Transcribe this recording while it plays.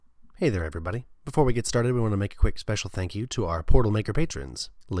Hey there, everybody. Before we get started, we want to make a quick special thank you to our Portal Maker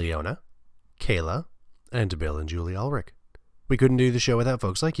patrons, Leona, Kayla, and Bill and Julie Ulrich. We couldn't do the show without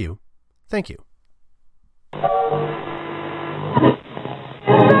folks like you. Thank you.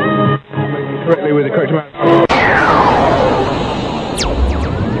 Correctly with the correct amount.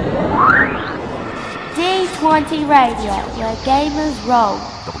 D20 Radio, where gamers roll.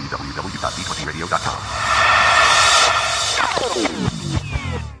 www.d20radio.com.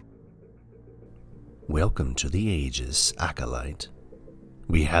 Welcome to the Ages, Acolyte.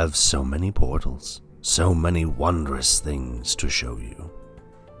 We have so many portals, so many wondrous things to show you.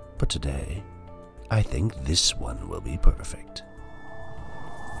 But today, I think this one will be perfect.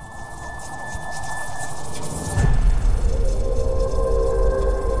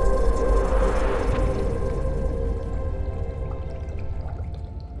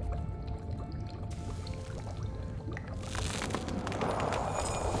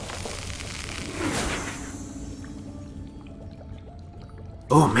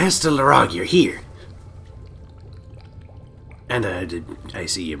 Oh, Master Larog, you're here. And I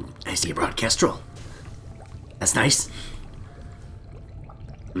see you brought Kestrel. That's nice.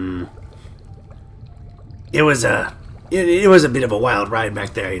 It was a bit of a wild ride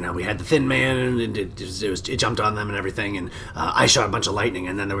back there. You know, we had the Thin Man, and it jumped on them and everything, and I shot a bunch of lightning,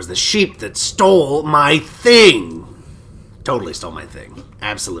 and then there was the sheep that stole my thing. Totally stole my thing.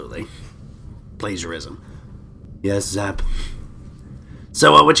 Absolutely. Plagiarism. Yes, Zap.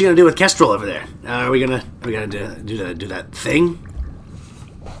 So, what you gonna do with Kestrel over there? Are we gonna do that thing?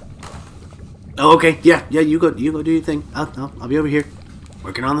 Oh, okay. Yeah. You go do your thing. I'll be over here,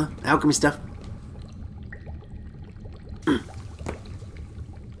 working on the alchemy stuff.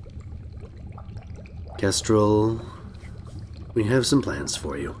 Kestrel, we have some plans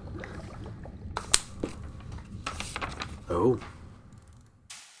for you. Oh,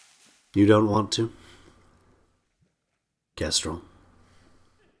 you don't want to, Kestrel?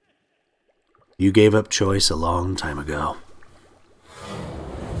 You gave up choice a long time ago.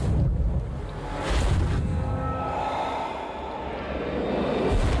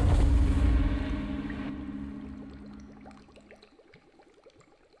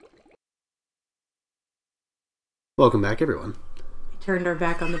 Welcome back, everyone. We turned our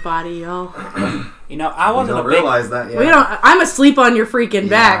back on the body, y'all. You know, I wasn't don't realize that yet. We don't. I'm asleep on your freaking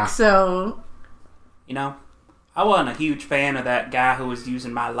back, so. You know, I wasn't a huge fan of that guy who was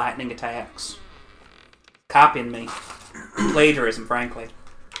using my lightning attacks. Copying me. Plagiarism, frankly.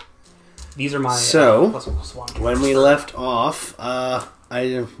 These are my... When we left off,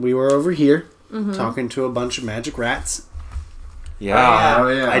 we were over here, talking to a bunch of magic rats. Yeah. Oh,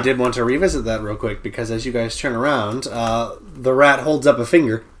 yeah. I did want to revisit that real quick, because as you guys turn around, the rat holds up a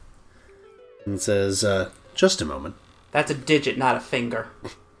finger and says, just a moment. That's a digit, not a finger.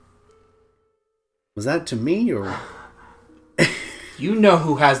 Was that to me, or... You know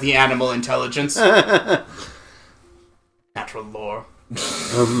who has the animal intelligence. Natural lore.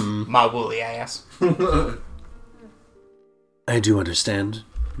 My woolly ass. I do understand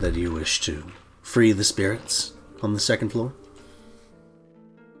that you wish to free the spirits on the second floor.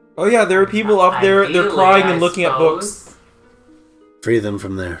 Oh yeah, there are people up there, they're crying and looking at books. Free them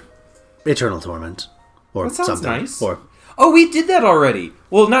from their eternal torment. Or That sounds something. nice. Or Oh, we did that already.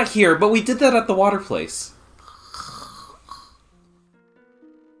 Well, not here, but we did that at the water place.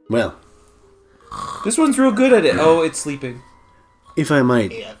 well, This one's real good at it. Oh, it's sleeping. if I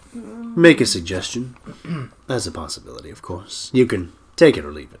might make a suggestion, as a possibility, of course, you can take it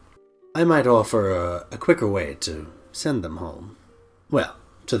or leave it. I might offer a quicker way to send them home. Well,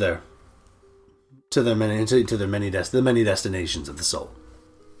 to the many destinations of the soul.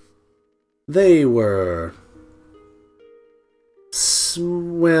 They were,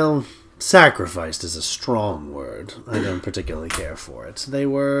 sacrificed is a strong word. I don't particularly care for it. They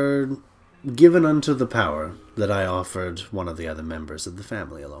were given unto the power that I offered one of the other members of the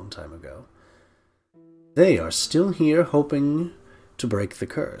family a long time ago. They are still here hoping to break the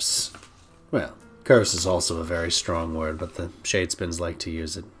curse. Well, curse is also a very strong word, but the Shadespins like to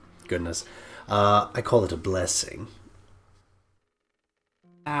use it. Goodness. I call it a blessing.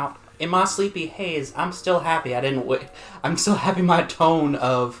 Now, in my sleepy haze, I'm still happy I'm still happy my tone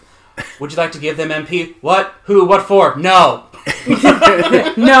of, would you like to give them MP? What? Who? What for? No!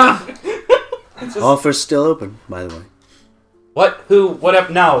 No. Offer's still open, by the way. What? Who? What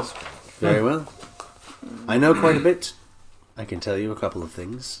up? No. Very well. I know quite a bit. I can tell you a couple of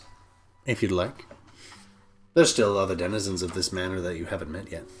things, if you'd like. There's still other denizens of this manor that you haven't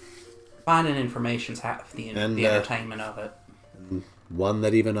met yet. Finding information's half the entertainment of it. One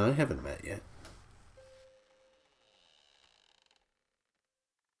that even I haven't met yet.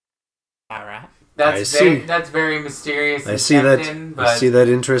 All right. That's very mysterious. I and see tempting, that. I see that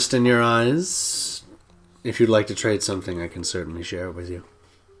interest in your eyes. If you'd like to trade something, I can certainly share it with you.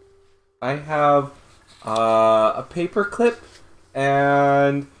 I have a paper clip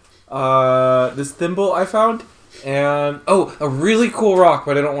and this thimble I found, and a really cool rock,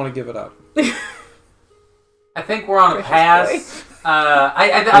 but I don't want to give it up. I think we're on a pass.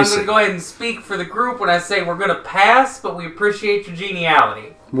 I'm going to go ahead and speak for the group when I say we're going to pass, but we appreciate your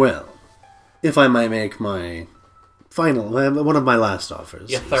geniality. Well, if I might make my one of my last offers.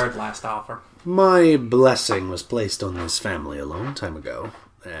 Your third last offer. My blessing was placed on this family a long time ago,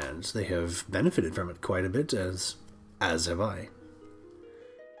 and they have benefited from it quite a bit, as have I.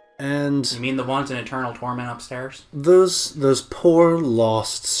 And You mean the ones in eternal torment upstairs? those poor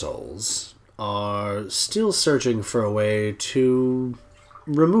lost souls are still searching for a way to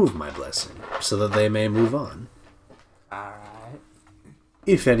remove my blessing, so that they may move on. Alright.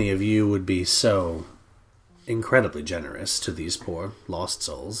 If any of you would be so incredibly generous to these poor lost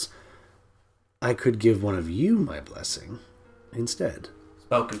souls, I could give one of you my blessing instead.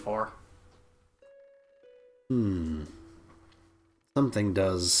 Spoken for. Something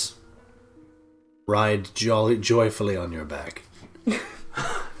does ride joyfully on your back.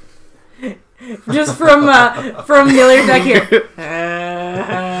 Just from Miller back here.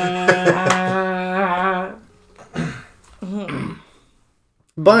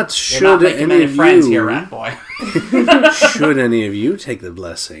 But You're not should making any many of friends you, here, rat boy. should any of you take the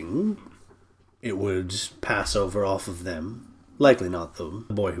blessing, it would pass over off of them. Likely not the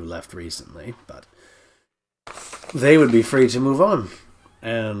boy who left recently, but they would be free to move on.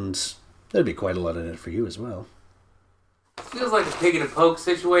 And there'd be quite a lot in it for you as well. Feels like a pig in a poke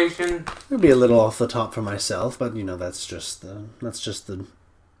situation. It'd be a little off the top for myself, but that's just the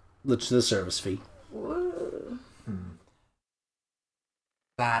service fee.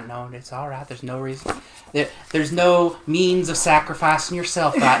 No, it's alright. There's no reason. There's no means of sacrificing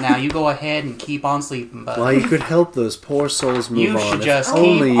yourself right now. You go ahead and keep on sleeping, bud. Well, you could help those poor souls move You on. should if just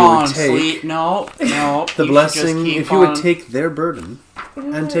only keep you on would take sleep. No. the blessing. If you would take their burden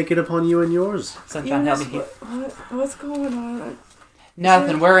and take it upon you and yours. Sunshine, help me here. What's going on?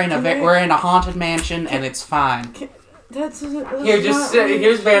 Nothing. We're in a haunted mansion, and it's fine. That's Here, just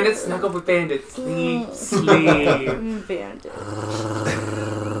here's Bandit. Snuggle with Bandit. Sleep, sleep. Bandit.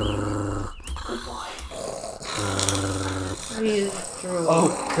 Please, Drew. Oh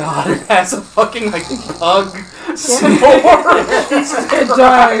God! It has a fucking bug It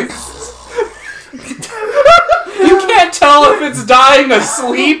does. You can't tell if it's dying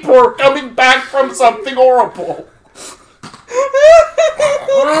asleep or coming back from something horrible.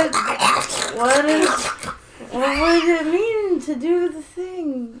 What does it mean to do the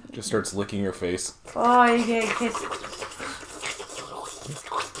thing? Just starts licking your face. Oh, you get kissed.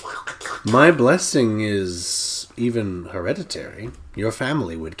 My blessing is even hereditary. Your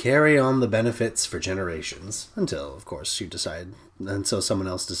family would carry on the benefits for generations until, of course, you decide, and so someone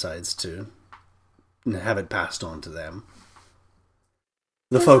else decides to have it passed on to them.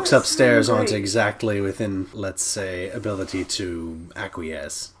 The folks upstairs aren't exactly within, let's say, ability to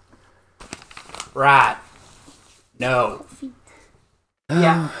acquiesce. Right. No.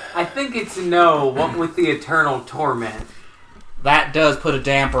 Yeah, I think it's no. What with the eternal torment? That does put a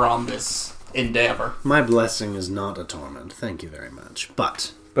damper on this endeavor. My blessing is not a torment, thank you very much.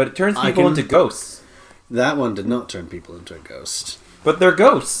 But it turns people into ghosts. That one did not turn people into a ghost. But they're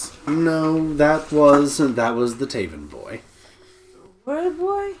ghosts. No, that was the Taven boy. What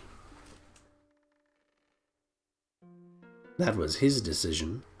boy? That was his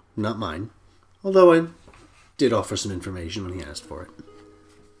decision, not mine. Although I did offer some information when he asked for it.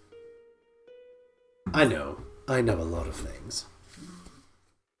 I know a lot of things.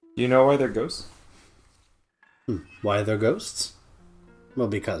 Do you know why they're ghosts? Why are they ghosts? Well,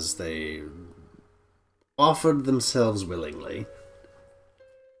 because they offered themselves willingly.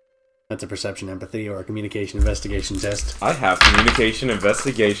 That's a perception, empathy, or a communication investigation test. I have communication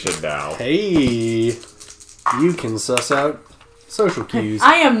investigation now. Hey! You can suss out social cues.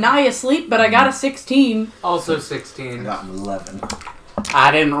 I am nigh asleep, but I got a 16. Also 16. Got an 11.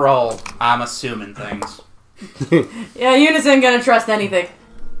 I didn't roll. I'm assuming things. Yeah, Eunice ain't gonna trust anything.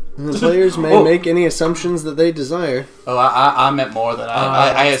 The players may make any assumptions that they desire. Oh, I meant more than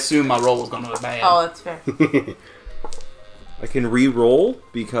I assume my roll was going to be bad. Oh, that's fair. I can re-roll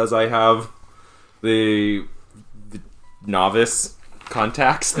because I have the novice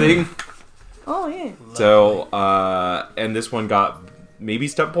contacts thing. Oh, yeah. So, and this one got maybe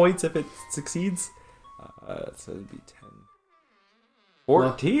step points if it succeeds. So it'd be 10.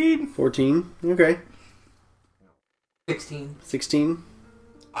 14? 14, okay. 16. 16.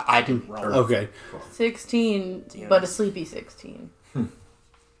 I didn't roll. Okay. 16, but a sleepy 16. Seems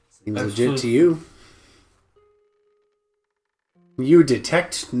legit to you. You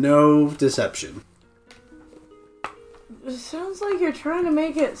detect no deception. It sounds like you're trying to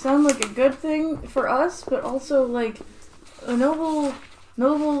make it sound like a good thing for us, but also like a noble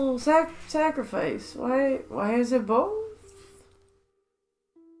sacrifice. Why is it both?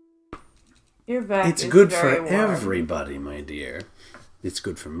 Your back It's is good very for warm. everybody, my dear. It's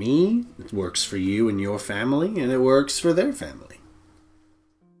good for me, it works for you and your family, and it works for their family.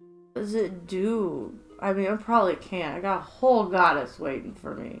 What does it do? I mean, I probably can't. I got a whole goddess waiting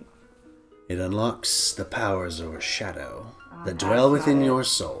for me. It unlocks the powers over shadow that that's dwell within not it. your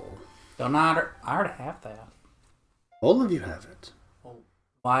soul. Don't I already have that. All of you have it.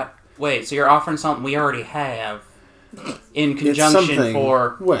 What? Wait, so you're offering something we already have in It's conjunction something,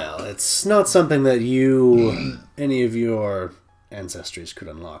 for... well, it's not something that you, any of your ancestors could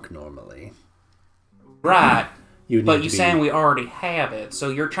unlock normally. Right. You But you're saying we already have it, so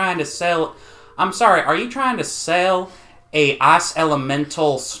you're trying to sell... I'm sorry, are you trying to sell a ice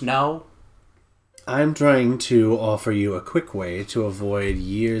elemental snow? I'm trying to offer you a quick way to avoid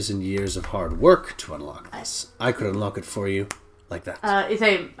years and years of hard work to unlock this. I could unlock it for you like that. It's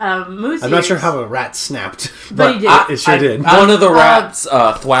a moose. I'm not sure how a rat snapped, But he did. it sure did. One of the rats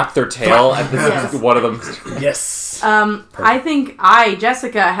thwapped their tail, and Yes. one of them. Yes. I think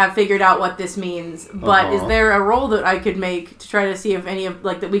Jessica, have figured out what this means, but is there a roll that I could make to try to see if any of,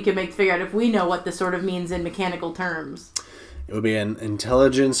 like, that we could make to figure out if we know what this sort of means in mechanical terms? It would be an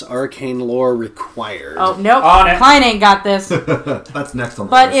intelligence arcane lore required. Oh, nope. On it. Klein ain't got this. That's next on the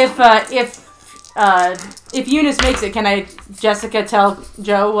But list. if Eunice makes it, can I, Jessica, tell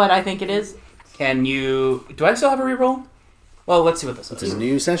Joe what I think it is? Can you... Do I still have a reroll? Well, let's see what this It's is. a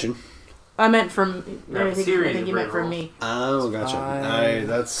new session. I meant from. No, I think series you of meant from rerolls. me. Oh, gotcha.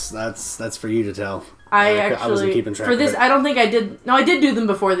 That's for you to tell. I I wasn't keeping actually track for of this. it. I don't think I did. No, I did do them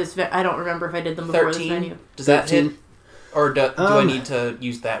before this. I don't remember if I did them before this 13? venue. Does that 13? hit? Or do I need to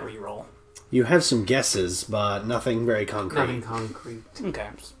use that reroll? You have some guesses, but nothing very concrete. Nothing concrete. Okay.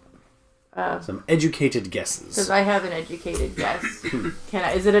 Some educated guesses. Because I have an educated guess. Can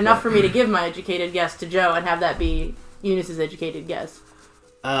I? Is it enough for me to give my educated guess to Joe and have that be Eunice's educated guess?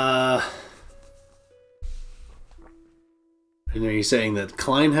 And are you saying that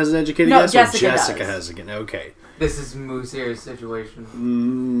Klein has an educated No, guess? Jessica or Jessica does. has again. Okay. This is Moosier's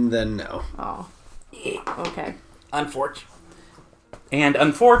situation. Then no. Oh. Okay. Unfortunate. And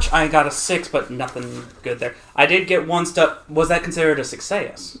I got a 6, but nothing good there. I did get one step. Was that considered a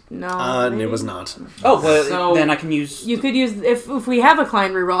success? No. It was not. Oh, well, So- then I can use... You could use if we have a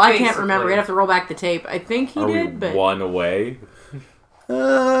Klein reroll. I can't remember. Basically. We'd have to roll back the tape. I think he Are we did, but one away?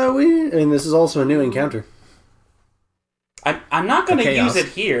 This is also a new encounter. I'm not going to Chaos. use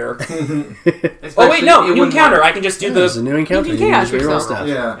it here. Especially, Oh, wait, no. it New wouldn't encounter. work. I can just do It's a the... new encounter. You You can can chaos just reroll yourself. stuff.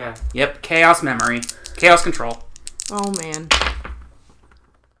 Yeah. Yeah. Yep, chaos memory. Chaos control. oh man.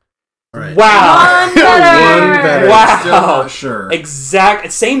 All right. Wow. One better. One better. Wow. Still not sure.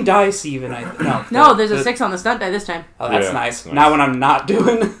 Exact. Same dice even. No, there's a 6 on the stunt die this time. Oh, that's Yeah, nice. that's nice. Now when I'm not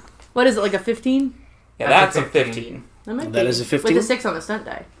doing... What is it, like a 15? Yeah, That's that's a a 15. 15. That might That be. is a 15? With a 6 on the stunt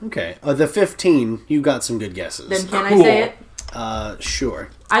die. Okay. The 15, you got some good guesses. Then can I Cool. say it? Sure.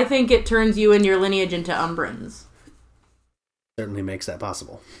 I think it turns you and your lineage into Umbrans. Certainly makes that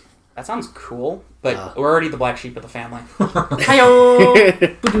possible. That sounds cool, but we're already the black sheep of the family. Hi-yo!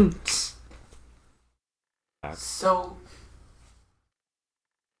 Ba-doom-ts. So,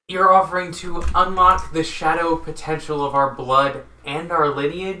 you're offering to unlock the shadow potential of our blood and our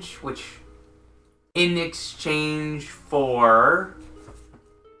lineage, which, in exchange for...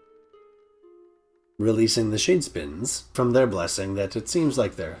 Releasing the shade spins from their blessing that it seems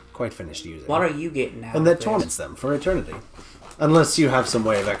like they're quite finished using. What are you getting out And of that this? torments them for eternity. Unless you have some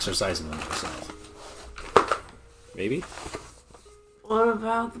way of exercising them yourself. Maybe? What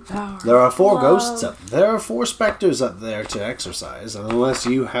about the power? There are 4 Love. ghosts up there. Are 4 specters up there to exercise. And unless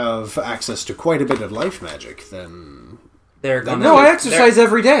you have access to quite a bit of life magic, then They're gonna No, I exercise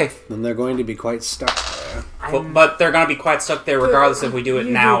every day. they're going to be quite stuck there. But they're gonna be quite stuck there regardless if we do it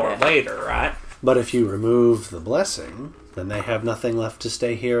You now do or that. later, right? But if you remove the blessing, then they have nothing left to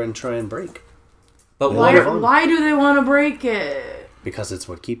stay here and try and break. But Why- Why do they want to break it? Because it's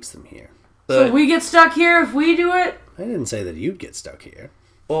what keeps them here. So we get stuck here if we do it? I didn't say that you'd get stuck here.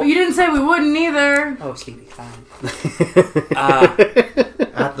 But you didn't say we wouldn't either. Oh, Sleepy, fine.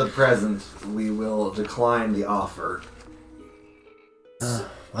 At the present, we will decline the offer.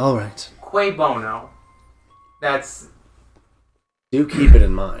 All right. Que bono. That's... Do keep it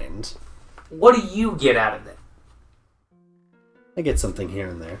in mind. What do you get out of it? I get something here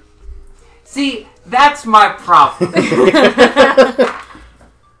and there. See, that's my problem.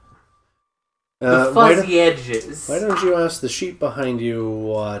 The fuzzy edges. Why don't you ask the sheep behind you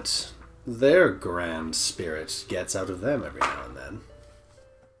what their grand spirit gets out of them every now and then?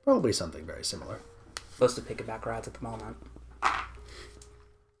 Probably something very similar. Supposed to piggyback rides at the moment.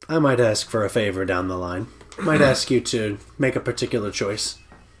 I might ask for a favor down the line. Might ask you to make a particular choice.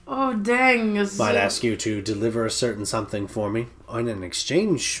 Oh, dang. Might ask you to deliver a certain something for me. And in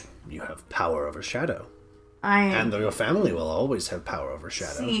exchange, you have power over Shadow. And your family will always have power over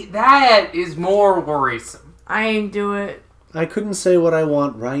Shadow. See, that is more worrisome. I ain't do it. I couldn't say what I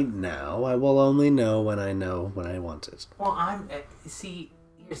want right now. I will only know when I want it. Well, see,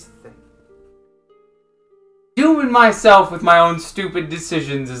 here's the thing. Doing myself with my own stupid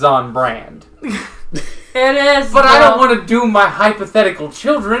decisions is on brand. It is. But I don't want to doom my hypothetical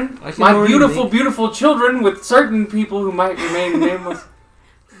children. My beautiful, beautiful children with certain people who might remain nameless.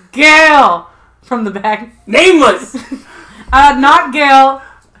 Gail! From the back. Nameless! Not Gail.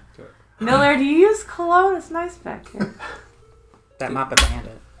 Miller, do you use cologne? It's nice back here. That might be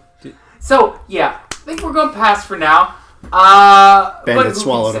Bandit. So, yeah. I think we're going to pass for now. Bandit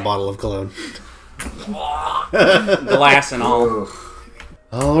swallowed a bottle of cologne. Glass and all.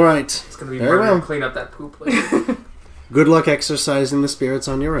 Alright. It's going to be murder to clean up that poop later. Good luck exercising the spirits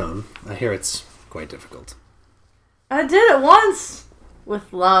on your own. I hear it's quite difficult. I did it once.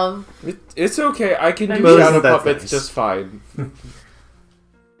 With love. It's okay. I can do Well, shadow that's puppets nice. just fine.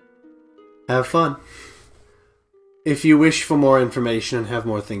 Have fun. If you wish for more information and have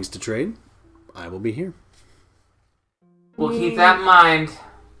more things to trade, I will be here. We'll keep that in mind.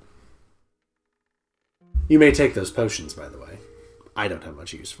 You may take those potions, by the way. I don't have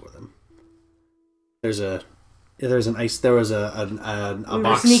much use for them. There was a box.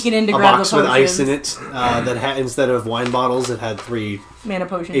 Sneaking in to a grab box the with ice in potions. it that had, instead of wine bottles, it had 3 Mana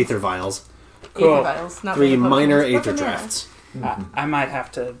potions. aether vials. Cool. Aether vials, not 3 mana minor potions. aether What's in there? drafts. I might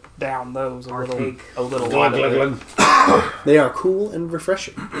have to down those a little Glug, while. glug, glug. They are cool and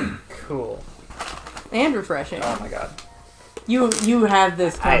refreshing. Cool. And refreshing. Oh my god. You have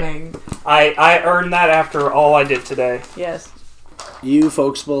this coming. I earned that after all I did today. Yes. You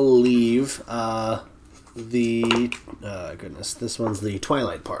folks will leave this one's the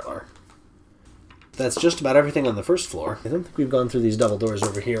Twilight Parlor. That's just about everything on the first floor. I don't think we've gone through these double doors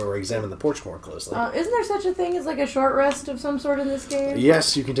over here or examined the porch more closely. Isn't there such a thing as like a short rest of some sort in this game?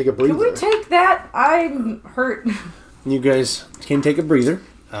 Yes, you can take a breather. Can we take that? I'm hurt. You guys can take a breather.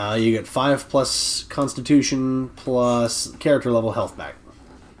 You get 5 plus Constitution plus character level health back.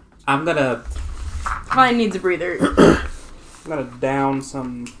 I'm gonna Mine needs a breather. down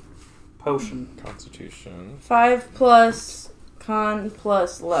some potion. Constitution. 5 plus con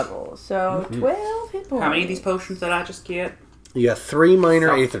plus level. So 12 hit points. How many of these potions did I just get? You got 3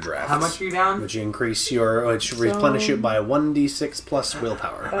 minor aether drafts. How much are you down? Which replenish it by 1d6 plus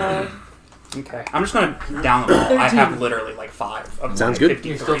willpower. Okay, I'm just gonna down them all. I 13. have literally like 5 of Sounds my good. 53.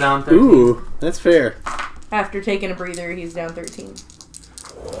 You're still down 13. Ooh, that's fair. After taking a breather, he's down 13.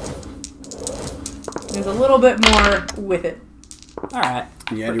 There's a little bit more with it. Alright.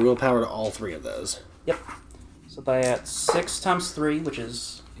 You add your willpower to all 3 of those. Yep. So that's 6 times 3, which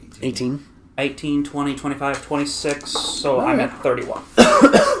is 18. 18, 20, 25, 26. So I'm at 31.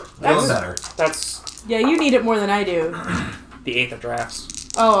 That's better. That's Yeah, you need it more than I do. the Aether drafts.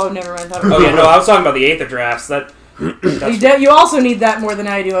 Oh, never mind. Oh yeah, no, I was talking about the Aether drafts. You also need that more than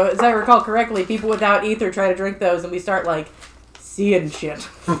I do. As I recall correctly, people without ether try to drink those, and we start, like, seeing shit.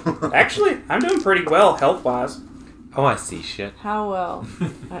 Actually, I'm doing pretty well health-wise. I want to see shit. How well?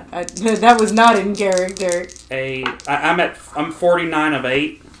 That was not in character. I'm 49 of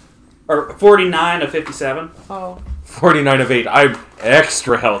 8. Or 49 of 57. Oh. 49 of 8. I'm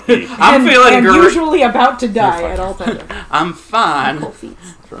extra healthy. I'm feeling and great. usually about to die at all times. I'm fine. Cold feet.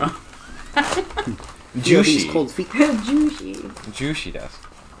 Juicy. Cold feet. Juicy. Juicy does.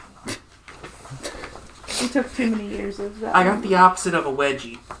 We took too many years of that. I got the opposite of a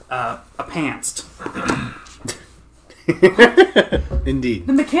wedgie. A pantsed. Indeed.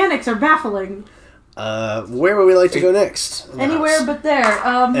 The mechanics are baffling. Where would we like to go next? Anywhere but there.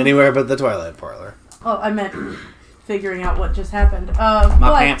 Anywhere but the Twilight Parlor. Oh, I meant figuring out what just happened.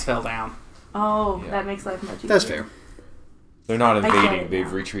 My pants fell down. Oh, Yeah. that makes life much easier. That's fair. They're not I get invading. it They've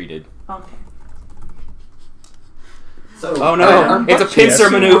now. retreated. Okay. So, Oh no, it's a pincer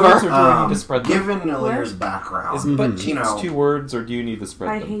Yes. maneuver. Or do I need to spread them? given Ilir's background, Is but you know, 2 words, or do you need to spread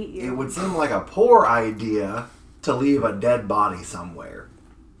I them? hate you. it would seem like a poor idea to leave a dead body somewhere.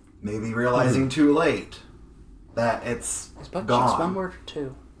 Maybe realizing too late that it's Is butt cheeks gone. one word or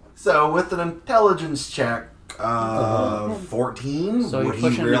 2? So, with an intelligence check, 14. So you're Would he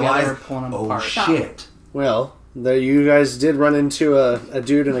pushing them realize? together, pulling them Oh apart. shit! Well, there you guys did run into a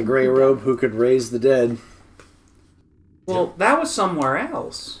dude in a gray robe who could raise the dead. Well, that was somewhere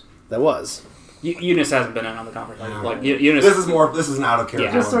else. That was. Eunice hasn't been in on the conversation. Like Eunice. This is an out of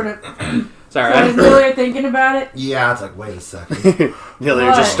character. Just sort of. Sorry, So is Lilia thinking about it? Yeah, it's like, wait a second. Hillier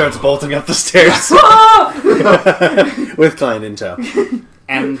What? just starts bolting up the stairs with Klein in tow.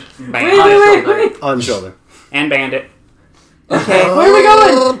 and Wait, Bandit. wait. On shoulder. And Bandit. Okay, where are we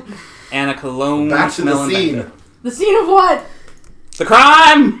going? And a cologne Back to the smelling scene. bandit. The scene of what? The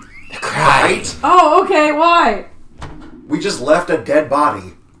crime! Right? Oh, okay, why? We just left a dead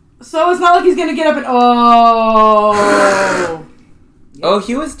body. So it's not like he's gonna get up and oh. Oh,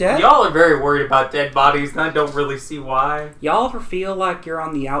 he was dead? Y'all are very worried about dead bodies, and I don't really see why. Y'all ever feel like you're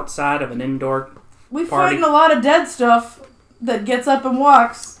on the outside of an indoor We party? fighting a lot of dead stuff that gets up and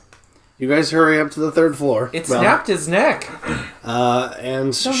walks. You guys hurry up to the third floor. It snapped his neck.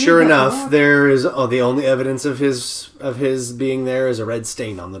 And Don't sure need that enough, rock. there is the only evidence of his being there is a red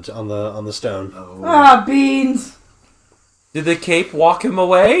stain on the stone. Ah, beans. Did the cape walk him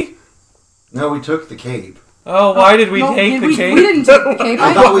away? No, we took the cape. Oh, why did we take the cape? We didn't take the cape.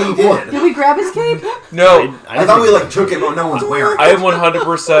 I thought we did. Did we grab his cape? No. I thought we took it, but no one's wearing I it. am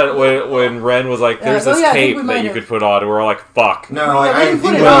 100% when Ren was like, there's oh this yeah, I think cape we that might you have. could put on, and we were like, fuck. No, Yeah, we I didn't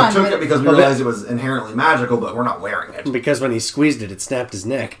think put we it on, took but- it because we realized it was inherently magical, but we're not wearing it. Because when he squeezed it, it snapped his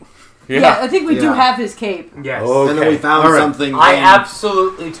neck. Yeah, I think we do Yeah. have his cape. Yes. And then we found All right. something. I in-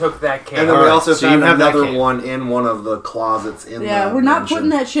 absolutely took that cape. And then we Alright, also so you found have that another cape. one in one of the closets in the Yeah, we're not mansion. putting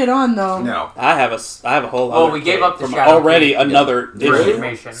that shit on though. No. I have a whole Oh, other we gave cape up the from shadow already cape. another For issue.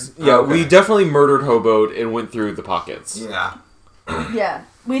 information. Yeah, Okay. we definitely murdered Hoboed and went through the pockets. Yeah. Yeah,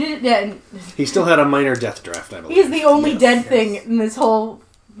 we didn't. Yeah, and He still had a minor death draft, I believe. he's the only dead thing in this whole.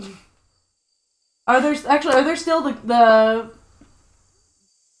 Are there still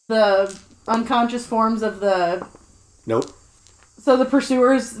the unconscious forms of the? Nope. So the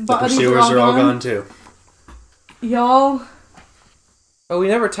pursuers' The bodies pursuers are all gone too. Y'all, Oh, we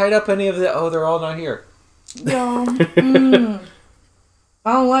never tied up any of the... Oh, they're all not here. y'all.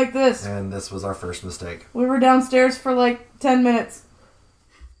 I don't like this. And this was our first mistake. We were downstairs for like 10 minutes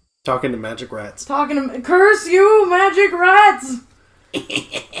Talking to magic rats. talking to curse you, magic rats.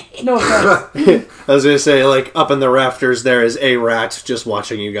 No offense. I was gonna say, like, up in the rafters there is a rat just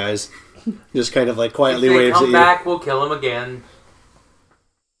watching you guys. Just kind of like If quietly they waves at come you. back, we'll kill him again.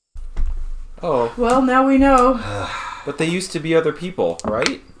 Oh, Well, now we know. but they used to be other people,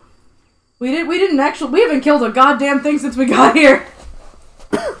 right? We haven't killed a goddamn thing since we got here.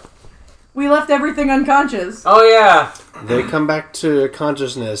 We left everything unconscious. Oh yeah. They come back to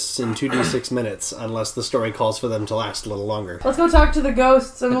consciousness in 2d6 minutes, unless the story calls for them to last a little longer. Let's go talk to the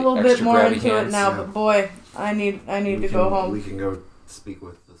ghosts. I'm a The little bit extra more grabby into it hands, now, yeah. but boy, I need to go home. We can go speak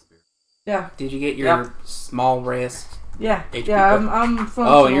with the spirit. Yeah, Did you get your Yep. small rest? yeah, HP yeah. book. I'm functional.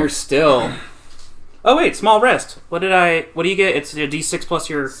 Oh, you're still... Oh, wait, small rest. What do you get? It's a D6 plus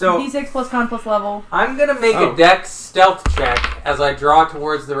your... So D6 plus con plus level. I'm gonna make Oh. a dex stealth check as I draw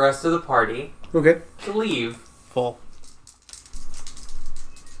towards the rest of the party Okay. to leave. full.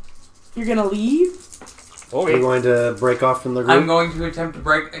 You're gonna leave? You're going to break off from the group? I'm going to attempt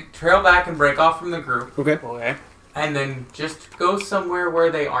to trail back and break off from the group, Okay. Okay. and then just go somewhere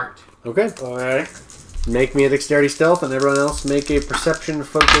where they aren't. Okay. Okay. Make me a dexterity stealth, and everyone else make a perception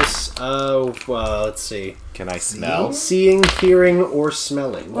focus of, let's see. Can I smell? Seeing, hearing, or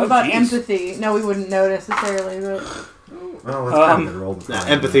smelling. What about jeez. empathy? No, we wouldn't know necessarily, but Oh, that's kind of rolled. Nah,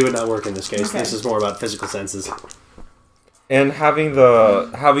 empathy would not work in this case. Okay. This is more about physical senses. And having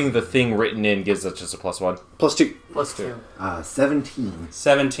the thing written in gives us just a +1. Plus 2. Plus 2. 17.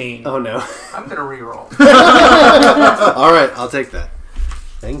 17. Oh no. I'm gonna reroll. Alright, I'll take that.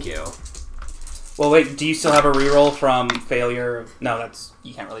 Thank you. Well, wait, do you still have a reroll from failure? No, that's...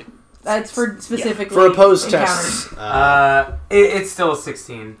 You can't really... that's for specifically For opposed encounters. tests, It's still a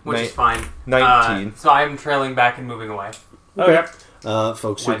 16, which is fine. 19. So I'm trailing back and moving away. Okay.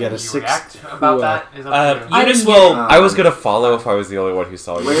 folks who Why get a didn't you 6. react about who, that is up to you. Eunice didn't will... I was gonna follow if I was the only one who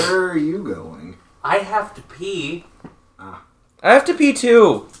saw you. Where are you going? I have to pee. I have to pee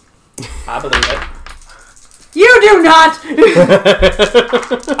too. I believe it. You do not.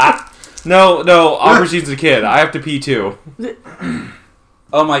 No, Aubergine's a kid. I have to pee too.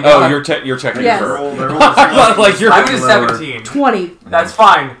 Oh my Oh, god. you're checking Yes. her. Like you're. I'm just 17. 20. That's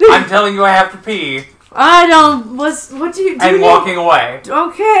fine. I'm telling you I have to pee I don't. What do you do? and walking away.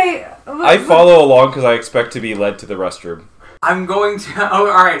 Okay. I follow along because I expect to be led to the restroom. I'm going to... Oh,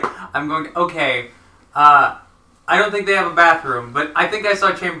 alright. I'm going to... Okay. I don't think they have a bathroom, but I think I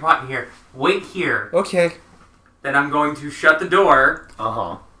saw a chamber pot in here. Wait here. Okay. then I'm going to shut the door.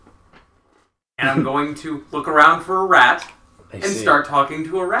 Uh-huh. And I'm going to look around for a rat and start talking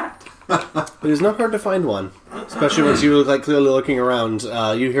to a rat. It is not hard to find one, especially once you look clearly looking around.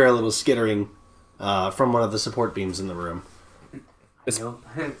 You hear a little skittering from one of the support beams in the room. It's like,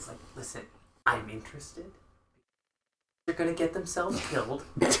 listen, I'm interested. They're gonna get themselves killed.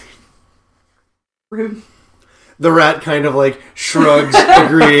 Rude. The rat kind of shrugs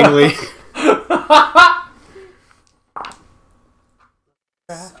agreeingly.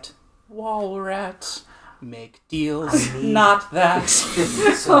 Wall rats make deals, not that.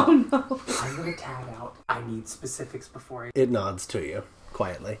 So, Oh no. I'm gonna tag out. I need specifics before I... It nods to you,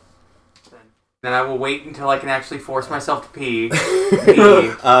 quietly. Then I will wait until I can actually force myself to pee.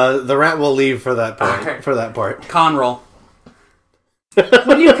 The rat will leave for that point. Okay. For that part. Con roll.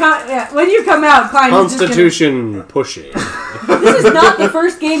 When you come out, Klein Constitution pushing. This is not the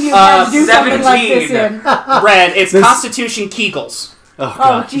first game you've had to do something like this 17. in. Red, it's Constitution Kegels. Oh, Oh,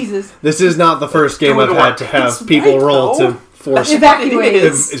 God. Jesus. This is not the first game I've had to have people roll to force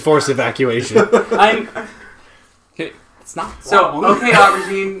force evacuation. It's not So, wrong. okay,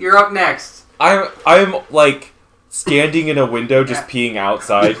 Aubergine, you're up next. I'm standing in a window just peeing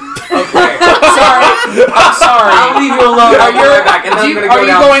outside. Okay. I'm sorry. I'll leave you alone. I'll be right back, and then I'm gonna go Are you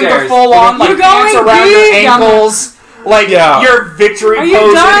going downstairs. the full on You're pants going around your big, ankles? Your victory Are pose.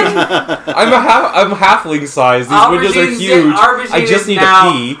 you done? I'm halfling size. These windows are huge. I just need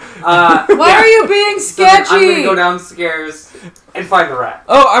to pee. Why are you being sketchy? So I'm gonna go downstairs and find the rat.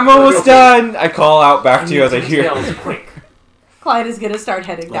 Oh, I'm almost done. I call out back to you as I hear. Details, quick. Clyde is going to start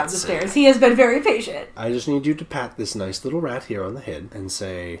heading down the stairs. He has been very patient. I just need you to pat this nice little rat here on the head and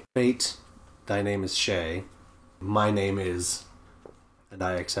say, Fate, thy name is Shay. My name is... And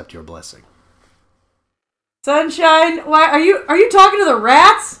I accept your blessing. Sunshine, why are you talking to the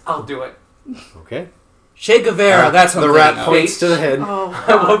rats? I'll do it. Okay. Che Guevara, that's what the rat points to the head. Oh,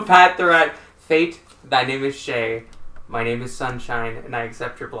 I will pat the rat. Fate, thy name is Shay. My name is Sunshine, and I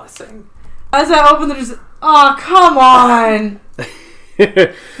accept your blessing. as I open the door, oh, come on.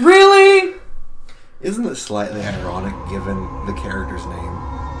 Really? Isn't it slightly ironic given the character's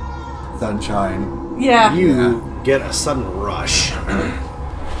name? Sunshine. Yeah. You get a sudden rush.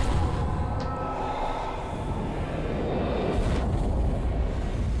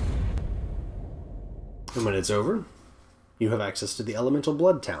 And when it's over, you have access to the elemental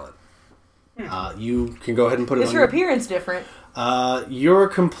blood talent. You can go ahead and put it Is on her your... appearance different? Your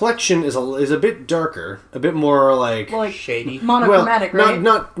complexion is a bit darker, a bit more like shady, monochromatic, right?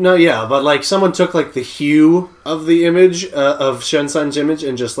 But like someone took like the hue of the image of Shensan's image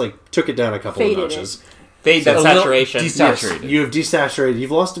and just like took it down a couple of notches. Fade that saturation. Desaturated. Yes, you've desaturated.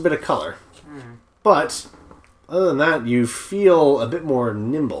 You've lost a bit of color, but other than that, you feel a bit more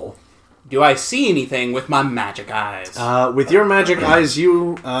nimble. Do I see anything with my magic eyes? With your magic eyes,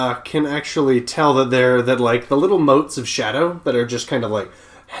 you can actually tell that like the little motes of shadow that are just kind of like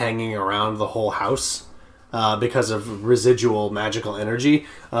hanging around the whole house because of residual magical energy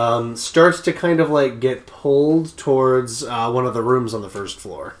starts to kind of like get pulled towards one of the rooms on the first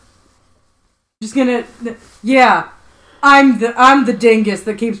floor. Just gonna, yeah. I'm the dingus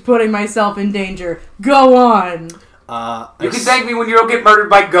that keeps putting myself in danger. Go on. You can thank me when you don't get murdered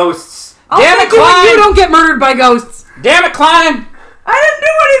by ghosts. I'll thank you when you don't get murdered by ghosts. Damn it, Klein!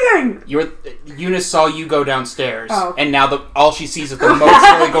 I didn't do anything. Eunice saw you go downstairs, Oh. and now all she sees is the moat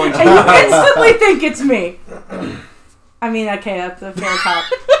slowly going to And you instantly think it's me. I mean, okay, that's a fair cop.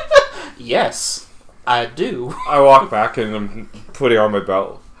 Yes, I do. I walk back and I'm putting on my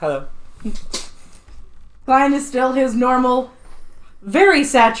belt. Hello. Klein is still his normal, very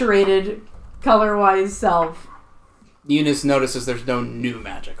saturated, color-wise self. Eunice notices there's no new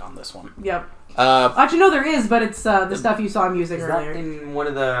magic on this one. Yep. Actually, no, there is, but it's the stuff you saw him using Is earlier. that in one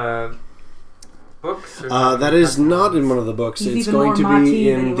of the books? Or That is not in one of the books. He's It's even going more to Mati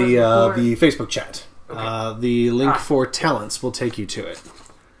be than in he was the Facebook chat. Okay. The link for talents will take you to it.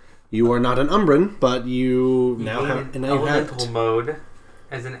 You are not an Umbran, but you now have an elemental mode.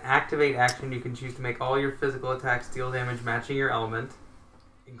 As an activate action, you can choose to make all your physical attacks deal damage matching your element,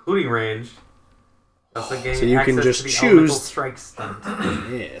 including ranged. Also gain So you can access just to the choose- elemental strike stunt.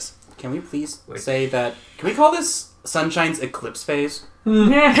 Yes. Can we please say that? Can we call this Sunshine's eclipse phase?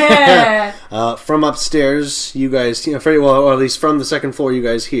 From upstairs, you guys, or at least from the second floor, you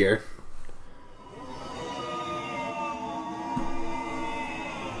guys hear.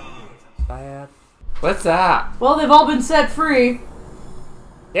 Bad. What's that? Well, they've all been set free.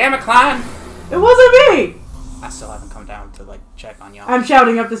 Damn it, Klein! It wasn't me! I still haven't come down to check on y'all. I'm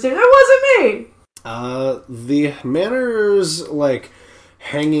shouting up the stairs. It wasn't me! The manor's,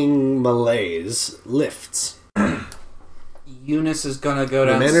 hanging malaise lifts. Eunice is gonna go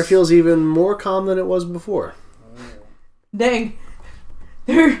The down. manor feels even more calm than it was before. Dang.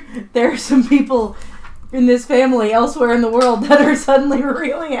 There are some people in this family elsewhere in the world that are suddenly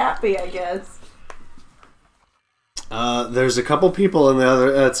really happy, I guess. There's a couple people in the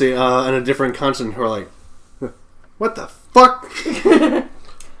other, on a different continent who are like, what the fuck?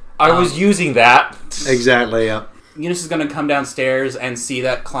 I was using that. Exactly, yeah. Eunice is gonna come downstairs and see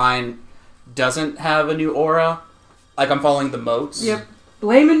that Klein doesn't have a new aura. Like I'm following the moats. Yep.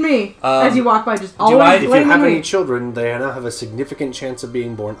 Blaming me as you walk by. Just always If you blaming have me. any children, they now have a significant chance of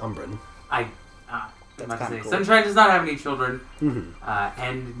being born Umbran. I That's must kinda say, cool. Sunshine does not have any children, Mm-hmm.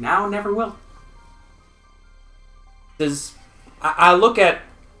 and now never will. I look at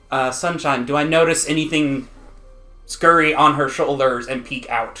Sunshine. Do I notice anything scurry on her shoulders and peek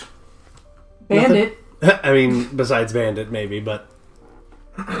out? Bandit. I mean, besides Bandit, maybe, but...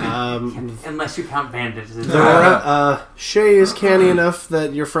 Unless you count bandits. Shay is canny enough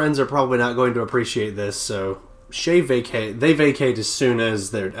that your friends are probably not going to appreciate this, so Shay they vacate as soon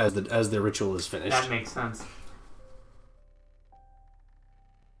as their ritual is finished. That makes sense.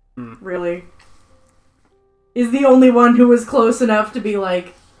 Really? Is the only one who was close enough to be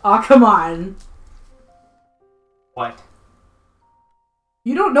like, "Aw, come on. What?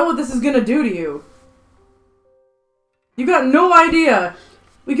 You don't know what this is gonna do to you. You got no idea.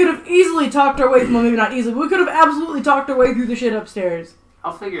 We could have easily talked our way, well, maybe not easily, but we could have absolutely talked our way through the shit upstairs.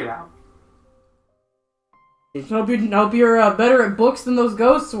 I'll figure it out. Hope you're better at books than those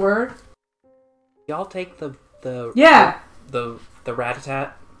ghosts were. Y'all take the Yeah. the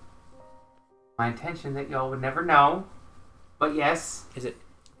rat-a-tat. My intention that y'all would never know, but yes. Is it?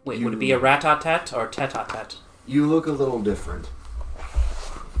 Wait, would it be a rat-a-tat or tet-a-tat? You look a little different.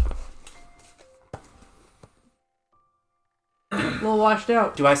 A little washed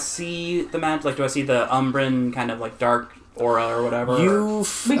out. Do I see the magic? Like, do I see the Umbran kind of like dark aura or whatever?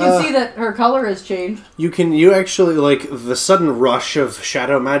 We can see that her color has changed. You actually, like, the sudden rush of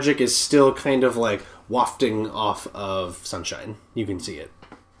shadow magic is still kind of, like, wafting off of Sunshine. You can see it.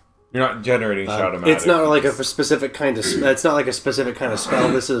 You're not generating shadow magic. It's not like a specific kind of it's not like a specific kind of spell.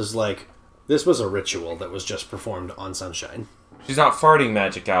 This was a ritual that was just performed on Sunshine. She's not farting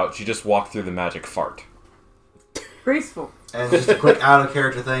magic out. She just walked through the magic fart. Graceful. And just a quick out of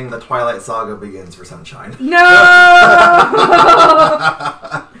character thing: the Twilight Saga begins for Sunshine. No!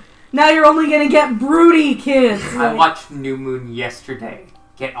 Now you're only gonna get broody kids. I watched New Moon yesterday.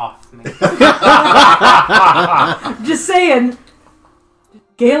 Get off me. Just saying.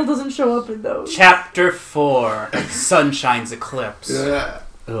 Gale doesn't show up in those. Chapter 4: Sunshine's Eclipse.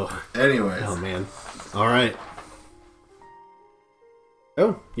 Ugh. Anyways. Oh, man. Alright.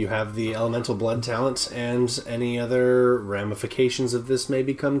 Oh, you have the elemental blood talents, and any other ramifications of this may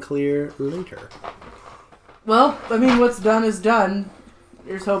become clear later. Well, I mean, what's done is done.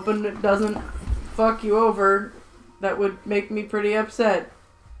 Here's hoping it doesn't fuck you over. That would make me pretty upset.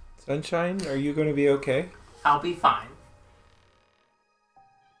 Sunshine, are you going to be okay? I'll be fine.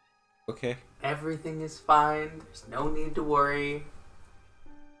 Okay. Everything is fine. There's no need to worry.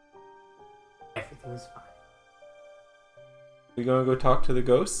 Everything is fine. We going to go talk to the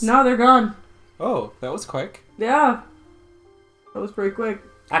ghosts? No, they're gone. Oh, that was quick. Yeah. That was pretty quick.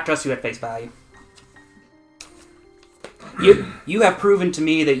 I trust you at face value. You have proven to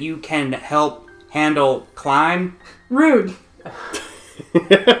me that you can help handle Klein. Rude.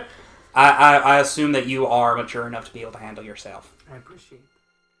 I assume that you are mature enough to be able to handle yourself. I appreciate it.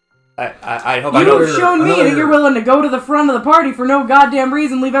 I hope I know. You've shown me that you're willing to go to the front of the party for no goddamn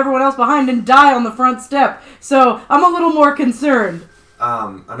reason, leave everyone else behind, and die on the front step. So I'm a little more concerned.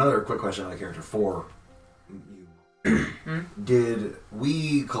 Another quick question on the character for you. Did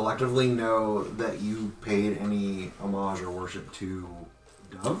we collectively know that you paid any homage or worship to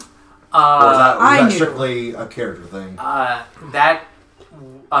Dove? Or was that strictly a character thing?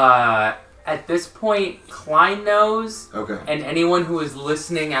 At this point, Klein knows. Okay. And anyone who was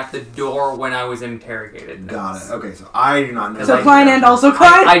listening at the door when I was interrogated knows. Got it. Okay, so I do not know. So Klein and also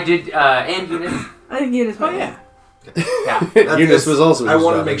Klein? I did, and Eunice. I think Eunice. Oh, yeah. Yeah. Eunice was also. I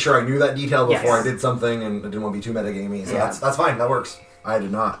wanted to make sure I knew that detail before Yes. I did something, and I didn't want to be too metagamey. So Yeah. that's fine. That works. I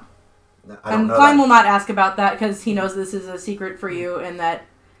did not. I don't And know Klein that. will not ask about that because he knows this is a secret for you, and that.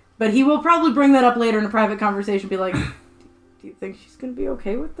 But he will probably bring that up later in a private conversation. Be like, "Do you think she's gonna be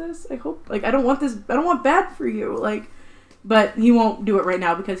okay with this? I hope. Like, I don't want this. I don't want bad for you. Like, but he won't do it right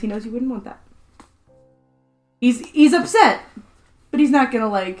now because he knows you wouldn't want that. He's upset, but he's not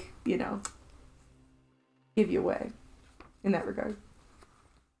gonna give you away in that regard.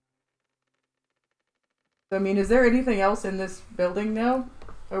 I mean, is there anything else in this building now?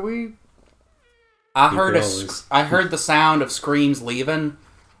 Are we I You heard could always- I heard the sound of screams leaving,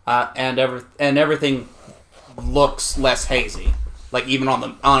 and everything looks less hazy. Like even on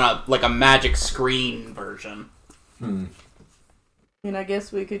a magic screen version. I mean, I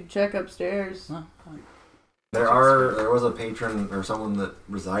guess we could check upstairs. There was a patron or someone that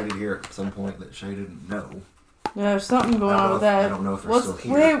resided here at some point that Shay didn't know. Yeah, there's something going on with that. I don't know if they're still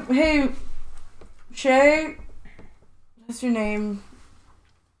here. Hey, Shay, what's your name?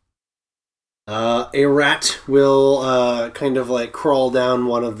 A rat will kind of like crawl down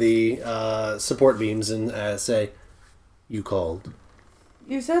one of the support beams and say, "You called."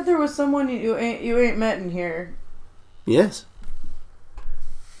 You said there was someone you ain't met in here. Yes.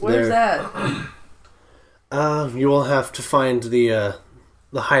 Where's that? You will have to find the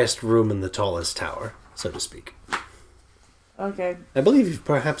highest room in the tallest tower, so to speak. Okay. I believe you've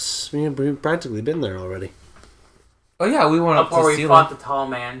practically been there already. Oh yeah, we went up to Before the we ceiling. fought the tall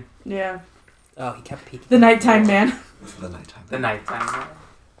man. Yeah. Oh, he kept peeking. The nighttime man. The nighttime. The nighttime man.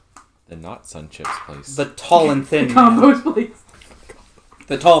 The not sun chips place. The tall and thin Combos, please.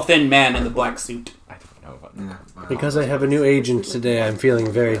 The tall, thin man in the black suit. I don't know about that. Because I have a new agent today, I'm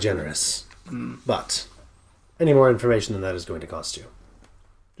feeling very generous. But any more information than that is going to cost you.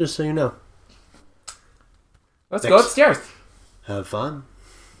 Just so you know. Let's go upstairs. Have fun.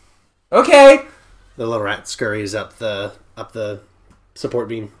 Okay. The little rat scurries up the support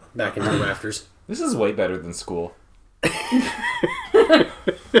beam back into the rafters. This is way better than school.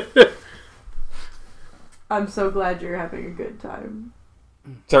 I'm so glad you're having a good time.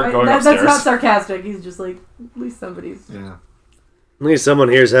 Start going That's upstairs. not sarcastic. He's just like, at least somebody's Yeah. At least someone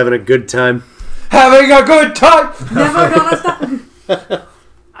here's having a good time. Having a good time. never gonna stop.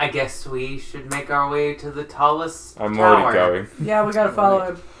 I guess we should make our way to the tallest I'm tower. already going. Yeah, we gotta follow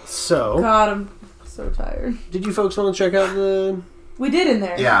him. So, God, I'm so tired. did you folks want to check out the... We did in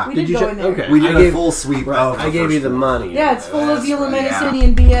there. Yeah. We Did did you go check- in there. okay. We did I a gave- full sweep Right, of I gave you the money. Yeah, it's full of That's right, Ulamenicity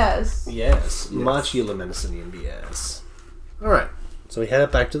and BS. Yes, much Ulamenicity and BS. Alright, so we head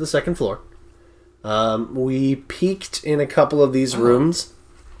up back to the second floor. We peeked in a couple of these rooms.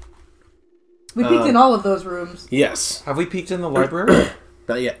 We peeked in all of those rooms. Yes. Have we peeked in the library?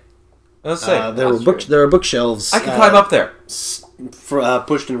 Not yet. Let's say There are bookshelves. I can climb up there.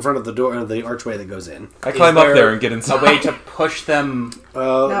 Pushed in front of the door, the archway that goes in. I climb up there and get inside. A way to push them. The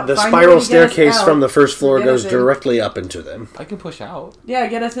find a way spiral to get us staircase out. from the first floor Get goes us in. directly up into them. I can push out. Yeah,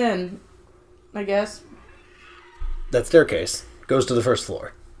 get us in. I guess. That staircase goes to the first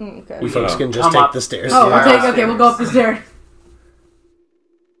floor. Okay. You folks can just Come take up. the stairs. Oh, Yeah. okay, we'll go up the stairs.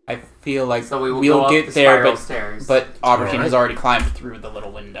 I feel like So we will we'll go up get the there, spiral but stairs. Aubergine Alright. has already climbed through the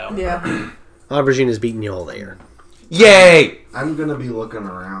little window. Yeah. Aubergine has beaten you all there. Yay! I'm gonna be looking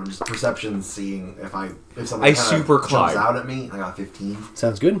around, just perception, seeing if someone I kinda super jumps climb. out at me. I got 15.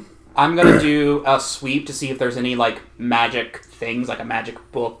 Sounds good. I'm gonna do a sweep to see if there's any like magic things, like a magic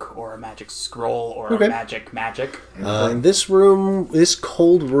book or a magic scroll or Okay. a magic. This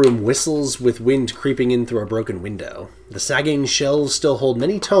cold room whistles with wind creeping in through a broken window. The sagging shelves still hold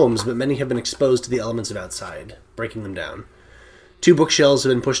many tomes, but many have been exposed to the elements of outside, breaking them down. 2 bookshelves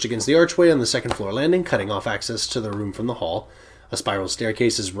have been pushed against the archway on the second floor landing, cutting off access to the room from the hall. A spiral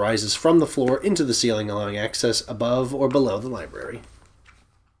staircase rises from the floor into the ceiling, allowing access above or below the library.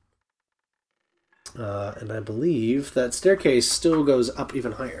 And I believe that staircase still goes up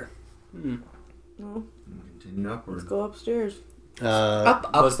even higher. No, Continue upward. let's go upstairs.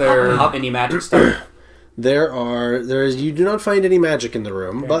 Was there any magic stuff? You do not find any magic in the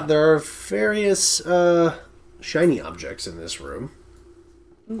room, but there are various shiny objects in this room.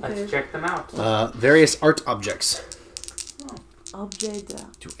 Okay. Let's check them out. Various art objects. Objeda.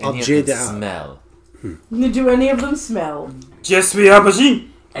 Do any of Objeda. them smell? Do any of them smell? Just me, Aubergine.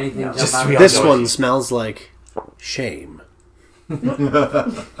 Anything jump Just out? we This Object. one smells like shame.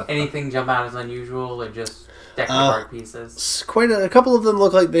 Anything jump out as unusual or just decorative art pieces? It's quite a couple of them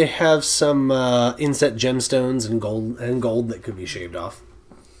look like they have some inset gemstones and gold that could be shaved off.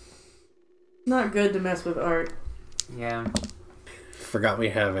 Not good to mess with art. Yeah. Forgot we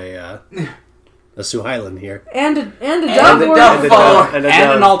have a Suhailan here. And a And dove the word. dove fall. And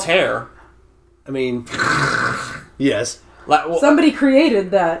And an altair. I mean, yes. Somebody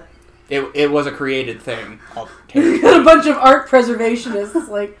created that. It was a created thing. We got a bunch of art preservationists.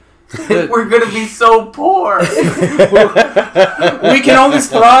 Like, We're gonna be so poor. We can only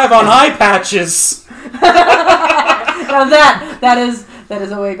thrive on eye patches. now that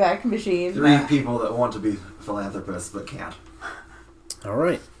is a way back machine. 3 people that want to be philanthropists but can't. All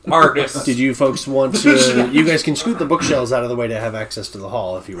right. Artists. Did you folks want to... You guys can scoot the bookshelves out of the way to have access to the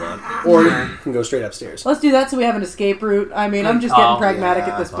hall if you want. Or you can go straight upstairs. Let's do that so we have an escape route. I mean, I'm just getting pragmatic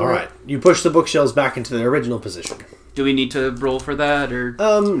at this point. All right. You push the bookshelves back into their original position. Do we need to roll for that, or...?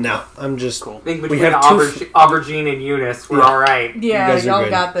 No. I'm just... I think between Aubergine and Eunice, we're alright. Yeah, y'all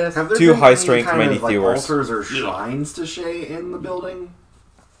got this. Have there Two been high-strength any kind of, mighty like, Thewers. altars or shrines to Shay in the building?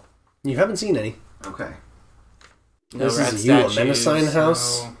 You haven't seen any. Okay. This rat is a statues, Menacine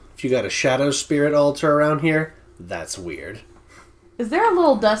house. no. If you got a shadow spirit altar around here, that's weird. Is there a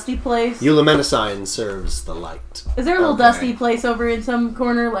little dusty place? Menacine serves the light. Is there a little dusty place over in some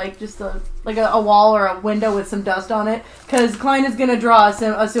corner, like just a wall or a window with some dust on it? Because Klein is going to draw a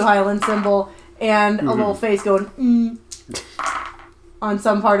Suhailan symbol and a little face going on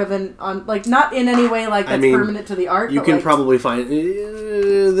some part of not in any way like that's permanent to the art. You can probably find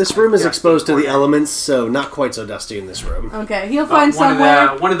this room is exposed to the elements, so not quite so dusty in this room. Okay, he'll find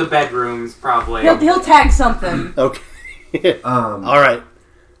somewhere. One of the bedrooms, probably. He'll tag something. Okay. All right.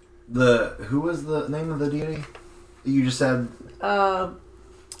 Who was the name of the deity? You just said. The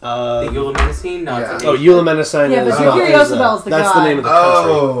Eula Menacine? No, yeah. it's Eula Menacine is... Yeah, but Curiosabel is the that's god. the name of the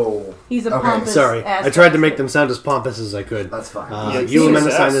country. Oh. He's a pompous... Sorry, I tried to make them sound as pompous as I could. That's fine. Eula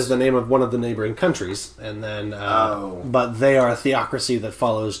Menacine is the name of one of the neighboring countries, and then... But they are a theocracy that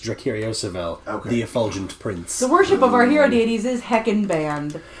follows Drakiriosabel, the effulgent prince. The worship of our hero deities is heckin'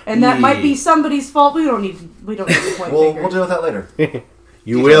 banned. And that might be somebody's fault. We don't need to point fingers. We'll deal with that later.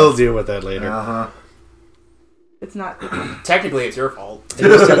 You will deal with that later. Uh-huh. It's not... Technically, it's your fault.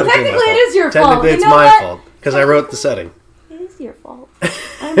 Technically, it is your fault. Technically, it's my fault, because I wrote the setting. It is your fault.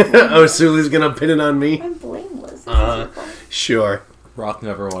 Oh, Sulu's gonna pin it on me? I'm blameless. It's your fault. Sure. Roth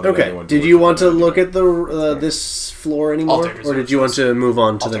never wanted anyone to did you want to look at the this floor anymore? Or did you want to move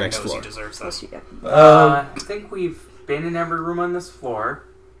on to the next floor? He deserves this. I think we've been in every room on this floor.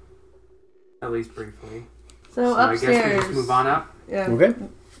 At least briefly. So I upstairs... guess we just move on up. Yeah. Okay.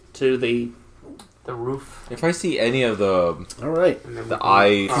 To the roof. If I see any of the the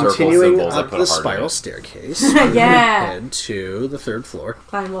eye circle continuing symbols, I up put the a heart in spiral it. staircase, Yeah. head to the third floor.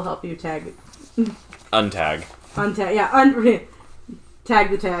 Klein will help you tag... Untag. Untag. Yeah,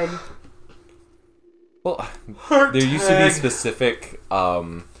 tag the tag. Well, there used to be specific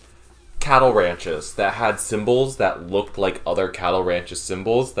cattle ranches that had symbols that looked like other cattle ranches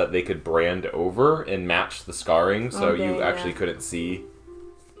symbols that they could brand over and match the scarring, so you actually couldn't see.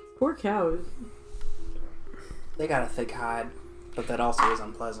 Poor cows. They got a thick hide, but that also is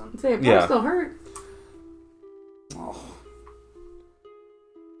unpleasant. Say, it still hurt.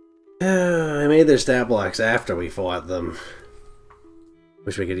 I made their stat blocks after we fought them.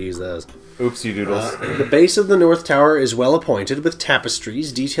 Wish we could use those. Oopsie doodles. The base of the North Tower is well appointed with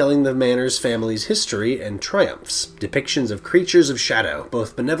tapestries detailing the manor's family's history and triumphs. Depictions of creatures of shadow,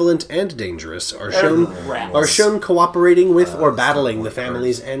 both benevolent and dangerous, are shown cooperating with or battling the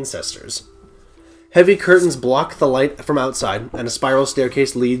family's ancestors. Heavy curtains block the light from outside, and a spiral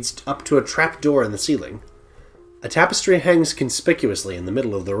staircase leads up to a trapdoor in the ceiling. A tapestry hangs conspicuously in the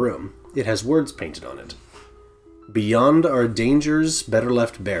middle of the room. It has words painted on it. Beyond are dangers better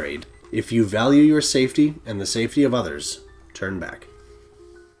left buried. If you value your safety and the safety of others, turn back.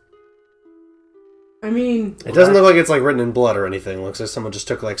 I mean... It doesn't look like it's like written in blood or anything. It looks like someone just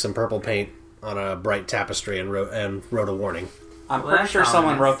took like some purple paint on a bright tapestry and wrote a warning. I'm pretty sure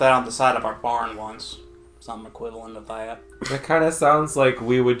someone wrote that on the side of our barn once. Something equivalent of that. That kind of sounds like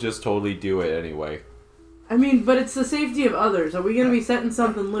we would just totally do it anyway. I mean, but it's the safety of others. Are we going to be setting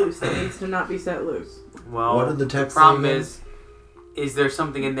something loose that needs to not be set loose? Well, what did the text problem say is there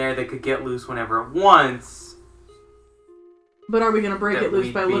something in there that could get loose whenever it wants? But are we going to break it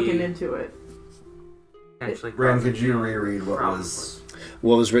loose by looking into it? Ren, could you reread what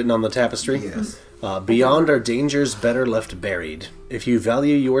was written on the tapestry? Yes. Beyond are dangers better left buried. If you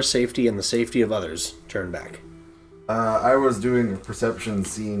value your safety and the safety of others, turn back. I was doing a perception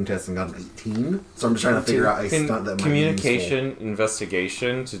seeing test and got an 18, so I'm just trying to figure out a stunt that might communication,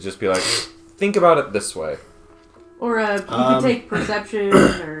 investigation, to just be like, think about it this way. Or you could take perception,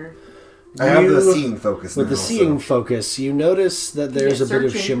 or... I have the seeing focus With now, the seeing so. focus, you notice that there's a bit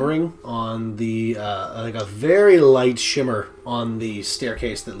of shimmering on the, like a very light shimmer on the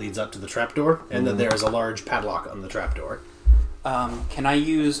staircase that leads up to the trapdoor, and that there is a large padlock on the trapdoor. Can I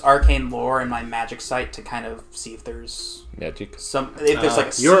use arcane lore in my magic sight to kind of see if there's magic? If there's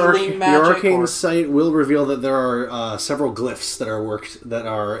like sealing magic? Your arcane sight will reveal that there are several glyphs that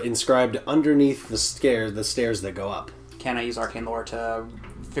are inscribed underneath the stairs that go up. Can I use arcane lore to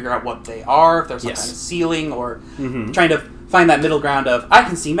figure out what they are? If there's some kind of sealing, or trying to find that middle ground of I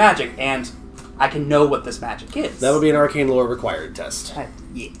can see magic and I can know what this magic is. That would be an arcane lore required test.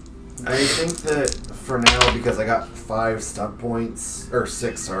 Yeah. I think that for now, because I got 5 stunt points, or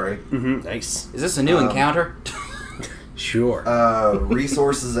 6, sorry. Mm-hmm. Nice. Is this a new encounter? Sure.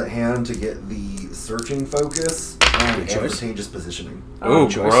 Resources at hand to get the searching focus and advantageous positioning. Ooh,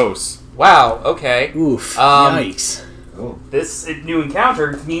 gross. Wow, okay. Oof. Yikes. Oh. This new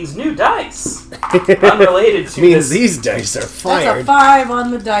encounter means new dice. Unrelated to means this. these dice are fired. That's a 5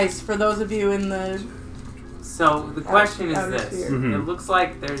 on the dice for those of you in the... So the question is Outer this. sphere. Mm-hmm. It looks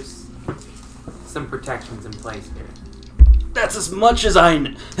like there's some protections in place here. That's as much as I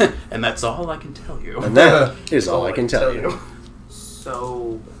know. And that's all I can tell you. And that is all I can tell you.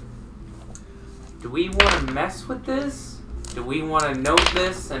 So, do we want to mess with this? Do we want to note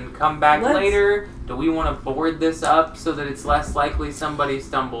this and come back Let's- later? Do we want to board this up so that it's less likely somebody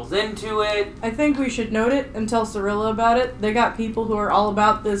stumbles into it? I think we should note it and tell Cirilla about it. They got people who are all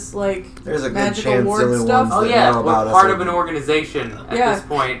about this, like, There's a good magical chance the ward only stuff. ones Oh that yeah, know we're about us part are- of an organization at Yeah. this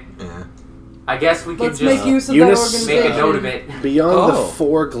point. Yeah. I guess we can Let's just make use of Eunice- that organization. make a note of it. Beyond the Oh.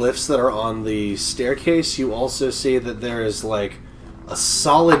 4 glyphs that are on the staircase, you also see that there is like a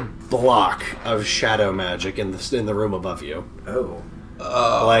solid block of shadow magic in the room above you. Oh.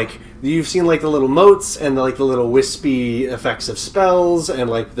 Like you've seen like the little motes and like the little wispy effects of spells and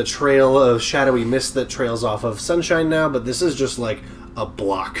like the trail of shadowy mist that trails off of sunshine now, but this is just like a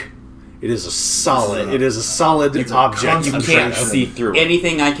block. It is a solid. It is a solid object. You of can't shadow. see through it.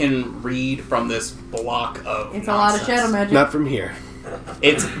 Anything I can read from this block of It's a lot of nonsense. shadow magic. Not from here.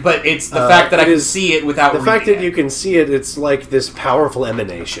 It's the fact that I it can is- see it without The fact reading that you can see it, it's like this powerful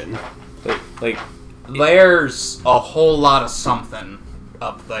emanation. Like, There's a whole lot of something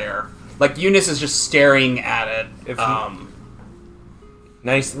up there. Like Eunice is just staring at it. If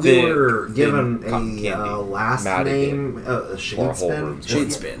nice We thin, were given thin cotton a candy. last Matted name, a Or a shade whole spin. room.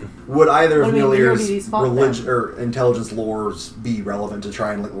 Shade spin. Would either of What do you mean, Milier's nobody's fault religion then? or intelligence lores be relevant to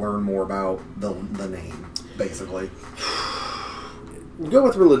try and like, learn more about the name, basically? Go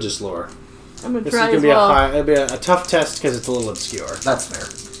with religious lore. I'm gonna This is try gonna as be well. it'll be a tough test because it's a little obscure. That's fair.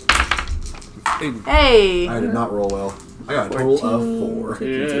 Hey! I did not roll well. I got a total of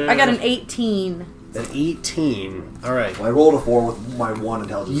 4. I got an 18. An 18. All right. Well, I rolled a 4 with my 1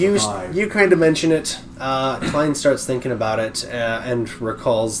 intelligence. of 5. You kind of mention it. Klein starts thinking about it and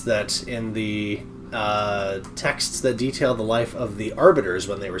recalls that in the texts that detail the life of the Arbiters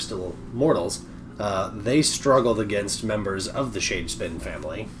when they were still mortals, they struggled against members of the Shadespin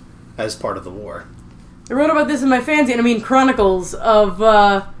family as part of the war. I wrote about this in my fanzine. I mean, chronicles of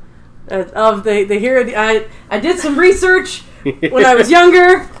the hero. I did some research when I was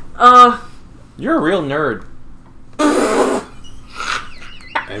younger. You're a real nerd. I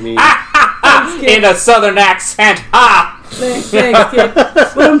mean, In a southern accent. Ha! Thanks, kid.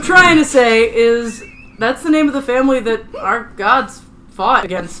 What I'm trying to say is that's the name of the family that our gods fought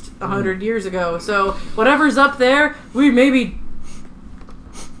against 100 years ago. So whatever's up there, we maybe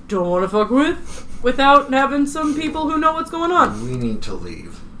don't want to fuck with without having some people who know what's going on. We need to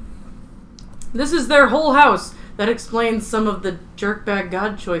leave. This is their whole house. That explains some of the jerkbag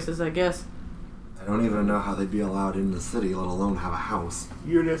god choices, I guess. I don't even know how they'd be allowed in the city, let alone have a house.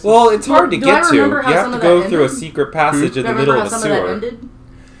 Well, it's hard to Do I get to. remember You how have some to of go that through a ended? secret passage in Do I the middle remember of how a some of that sewer. ended?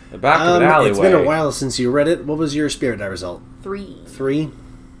 The back of an alleyway. it's been a while since you read it. What was your spirit die result? 3. 3.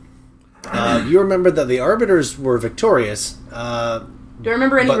 You remember that the Arbiters were victorious. Do I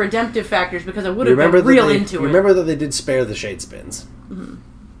remember any But- redemptive factors? Because I would You have remember been real that they, into you it. remember that they did spare the Shadespins.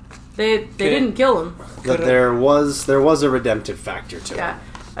 They didn't kill him. That there was a redemptive factor to it. Yeah.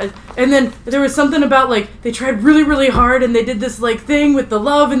 And then there was something about like they tried really really hard and they did this like thing with the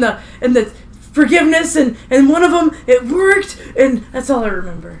love and the forgiveness and one of them it worked and that's all I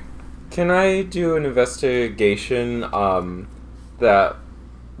remember. Can I do an investigation? That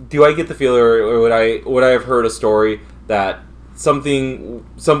do I get the feeling, or would I have heard a story that something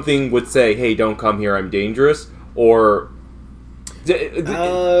would say, "Hey, don't come here. I'm dangerous," or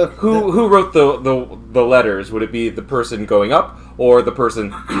who wrote the letters? Would it be the person going up or the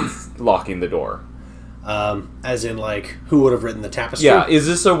person locking the door? As in, like, who would have written the tapestry? Yeah, is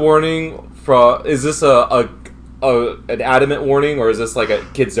this a warning from? Is this an adamant warning, or is this like a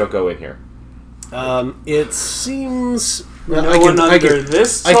kids don't go in here? It seems. No one under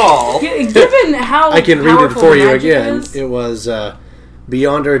this tall. Given how I can read it powerful for you magic again. is, It was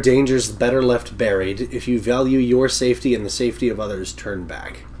beyond our dangers, better left buried. If you value your safety and the safety of others, turn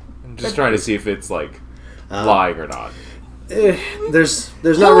back. I'm just trying to see if it's like lying or not. There's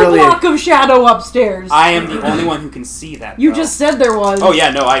not whole really. block of shadow upstairs. I am the only one who can see that. You though. just said there was. Oh yeah,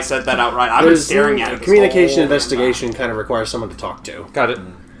 no, I said that outright. I've been staring at it. This Communication whole investigation kind of requires someone to talk to. Got it.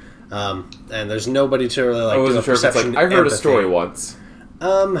 And there's nobody to really like I do a wasn't sure if it's perception. like I heard a empathy. story once.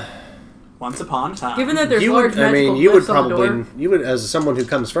 Once upon a time. Given that there's You large would, I magical mean, you would glyphs on the door. probably, you would, as someone who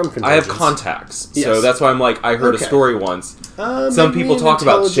comes from Convergence. I have contacts, so Yes. that's why I'm like I heard Okay. a story once. Make Some me people an talk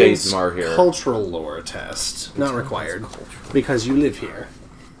about intelligence Shadesmar here. Cultural lore test, not required, because you live here.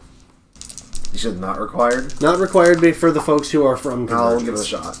 You said not required? Not required for the folks who are from I'll Convergence. give it a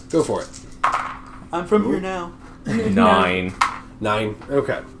shot. Go for it. I'm from here now. 9. 9.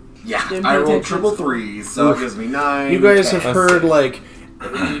 Okay. Yeah, Didn't I pay rolled attention. triple threes, so it gives me 9. You guys have That's heard it. like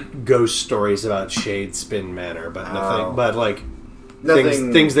ghost stories about Shadespin Manor, but nothing. Oh. But like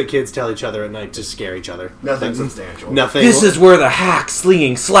things that kids tell each other at night to scare each other. Nothing substantial. Nothing. This is where the hack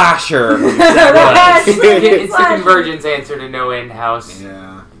slinging slasher. It's the Convergence answer to no end house.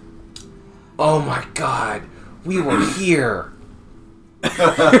 Yeah. Oh my god, we were here. Wait till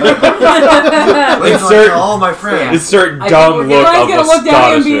I tell all my friends. It's certain I dumb think look Brian's of gonna look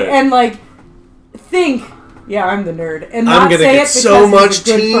down and astonishment. and like think, yeah, I'm the nerd, and I'm not gonna say get it so because much he's a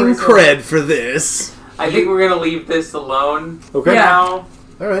good team person. cred for this. I think we're gonna leave this alone. Okay. Now.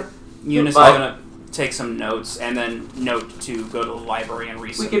 All right. Eunice is But- gonna take some notes and then note to go to the library and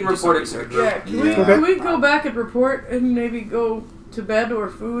research. We can do some report it research. to the Yeah, can, Yeah. can we go back and report and maybe go to bed or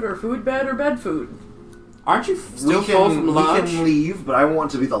food bed or bed food? Aren't you still full from We lunch? can leave, but I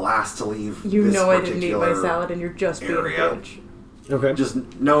want to be the last to leave. You this know I didn't eat my particular salad and you're just being a area. bitch. Okay. Just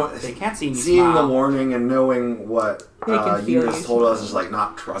know, They can't see me seeing smile. the warning and knowing what They can feel Eunice you told us sometimes. is like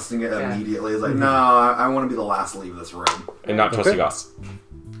not trusting it Yeah. immediately. It's like, no, I want to be the last to leave this room. And not trusting us.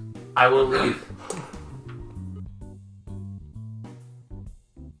 I will leave.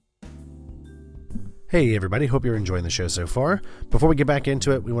 Hey everybody, hope you're enjoying the show so far. Before we get back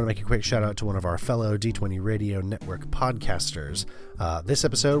into it, we want to make a quick shout out to one of our fellow D20 Radio Network podcasters. This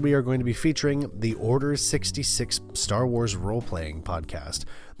episode we are going to be featuring the Order 66 Star Wars role-playing podcast,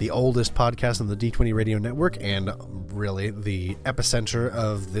 the oldest podcast on the D20 Radio Network and really the epicenter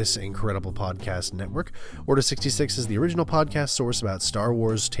of this incredible podcast network. Order 66 is the original podcast source about Star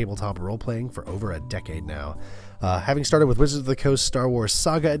Wars tabletop role-playing for over a decade now. Having started with Wizards of the Coast Star Wars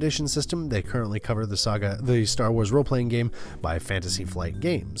Saga Edition system, they currently cover the Star Wars role-playing game by Fantasy Flight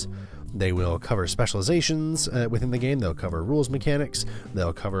Games. They will cover specializations within the game. They'll cover rules mechanics.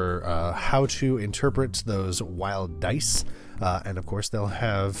 They'll cover how to interpret those wild dice. And of course, they'll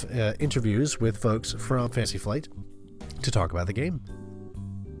have interviews with folks from Fantasy Flight to talk about the game.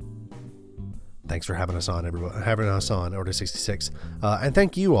 Thanks for having us on, everyone. Having us on Order 66. And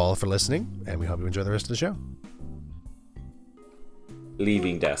thank you all for listening, and we hope you enjoy the rest of the show.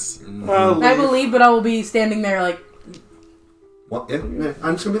 Leaving Des. I will leave, but I will be standing there like, Well, yeah,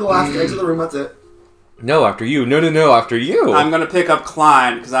 I'm just gonna be the last to exit the room. That's it. No, after you. No, after you. I'm gonna pick up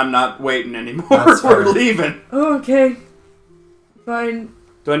Klein because I'm not waiting anymore. That's We're fair. leaving. oh, okay, fine.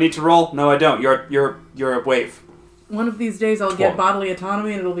 Do I need to roll? No, I don't. You're a wave. One of these days I'll get 12. bodily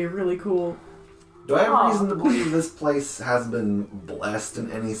autonomy and it'll be really cool. Do I have reason to believe this place has been blessed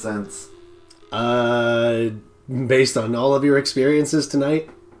in any sense? Based on all of your experiences tonight,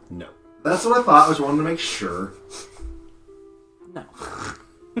 no. That's what I thought. I just wanted to make sure. No.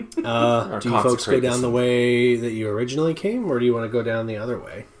 Do you folks go consecrate down this. the way that you originally came, or do you want to go down the other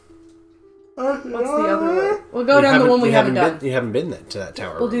way? What's the other way? We'll go down the one we haven't done. You haven't been to that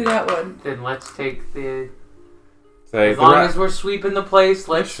tower. We'll do that one. Then let's take the. Say, As long as we're sweeping the place,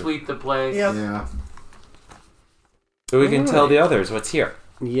 let's Sure. sweep the place. Yep. Yeah. so we can tell the others what's here.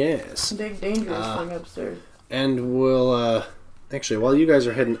 Yes. Big dangerous thing upstairs. And we'll, actually, while you guys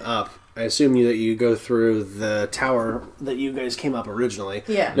are heading up, I assume that you go through the tower that you guys came up originally.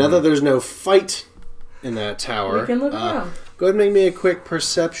 Yeah. Now that there's no fight in that tower, We can look around. go ahead and make me a quick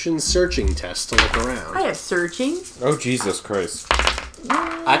perception searching test to look around. I have searching. Oh, Jesus Christ.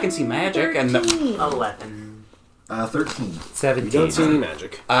 I can see magic and 11. 13. 17. You don't see any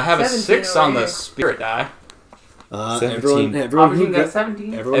magic. I have a 17 6 on over the here. spirit die. 17. Everyone who Obviously, got got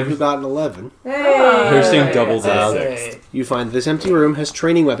 17. everyone who got an 11. Hey! You're seeing doubles out. You find this empty room has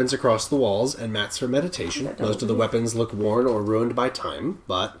training weapons across the walls and mats for meditation. Most of the weapons look worn or ruined by time,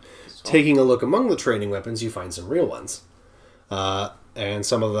 but taking a look among the training weapons, you find some real ones. And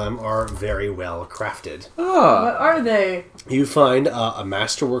some of them are very well crafted. What are they? You find a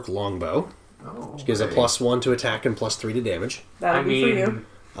masterwork longbow, which gives a okay. +1 to attack and +3 to damage. That'll I be for you. mean,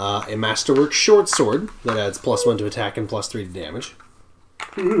 A masterwork short sword that adds +1 to attack and +3 to damage.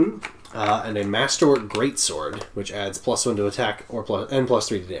 And a masterwork greatsword, which adds +1 to attack and +3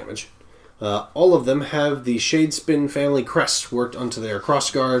 to damage. All of them have the Shadespin family crest worked onto their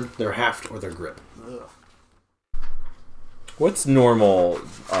crossguard, their haft, or their grip. What's normal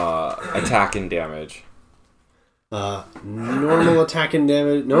attack and damage? Normal attack and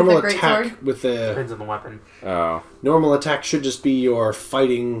damage. Normal With a attack greatsword? with the Depends on the weapon. Oh. normal attack should just be your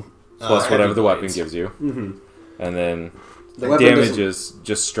fighting Plus heavy whatever the weapon blades. gives you. Mm-hmm. And then The weapon damage doesn't- is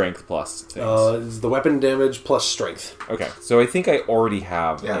just strength plus things. It's the weapon damage plus strength. Okay, so I think I already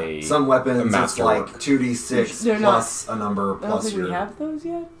have Yeah, a some weapons a it's masterwork. like 2d6 They're not- plus a number I don't plus think your. we have those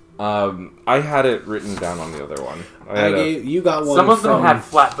yet. I had it written down on the other one. You got one. Some of them from- had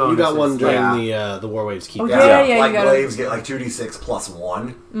flat bonuses. You got one during Yeah. the War Waves keep. Oh, Yeah, yeah, like you got glaives get like 2d6 plus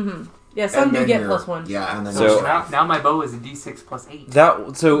 1. Mm-hmm. Yeah, some and do then get your- +1. Yeah, and then So- your- Now my bow is a d6 plus 8.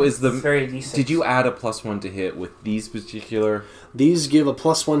 That so is the It's very decent. Did you add a +1 to hit with these particular? These give a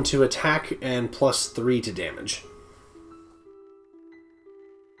 +1 to attack and +3 to damage.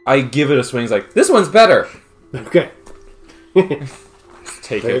 I give it a swing. It's like this one's better. Okay.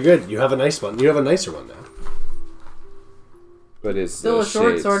 Take Very it. good. You have a nice one. You have a nicer one now. But it's Still a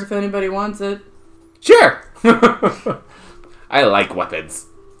short shades. sword if anybody wants it. Sure. I like weapons.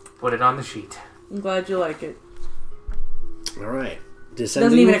 Put it on the sheet. I'm glad you like it. All right.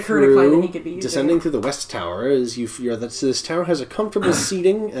 Doesn't even occur to Klein that he could be using descending it. through the west tower as this tower has a comfortable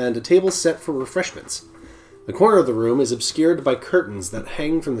seating and a table set for refreshments. The corner of the room is obscured by curtains that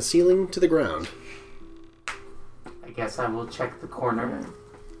hang from the ceiling to the ground. I guess I will check the corner.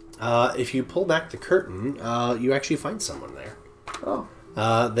 If you pull back the curtain, you actually find someone there. Oh.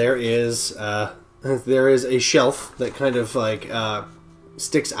 There is a shelf that kind of like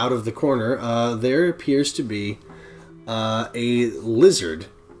sticks out of the corner. There appears to be a lizard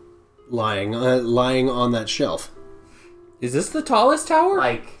lying on that shelf. Is this the tallest tower?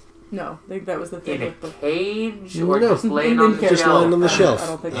 Like No, I think that was the thing in a with the... cage No. or just laying on the Just shelf? lying on the shelf. I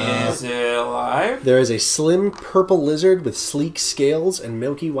don't think Is it alive? There is a slim purple lizard with sleek scales and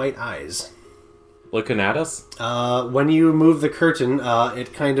milky white eyes. Looking at us? When you move the curtain,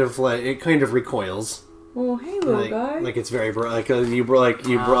 it kind of recoils. Oh, hey, little guy. Like it's very bright.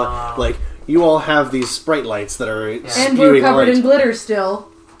 Like you all have these sprite lights that are And spewing we're covered light. in glitter still.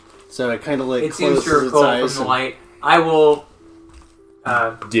 So it kind of like It seems to closes its recoil eyes. from the light. I will.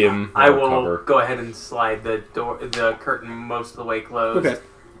 Dim. I will cover. go ahead and slide the curtain most of the way closed. Okay.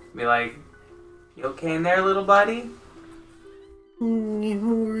 Be like, "You okay in there, little buddy?"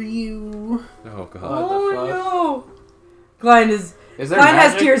 Who are you? Oh god. Oh, no. Klein has Is there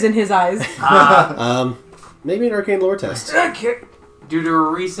has magic? tears in his eyes. Maybe an arcane lore test. Due to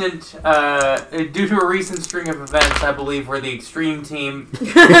a recent string of events, I believe we're the extreme team.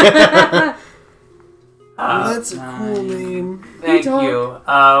 That's a cool name. Thank you.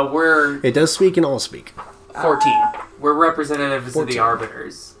 We're It does speak and all speak. 14. We're representatives of 14. the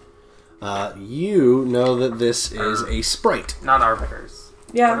arbiters, You know that this is a sprite. not arbiters.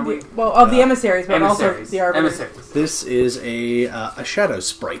 Yeah, What are we? well, of the emissaries, but Emissaries. also the arbiters. Emissaries. This is a shadow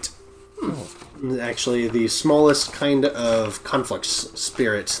sprite. Actually, the smallest kind of conflux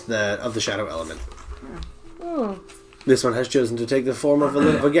spirit of the shadow element. Oh. This one has chosen to take the form of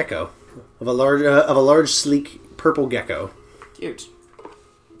a gecko, of a large, sleek purple gecko. Cute.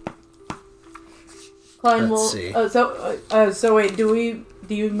 Klein will. Let's see. So wait, do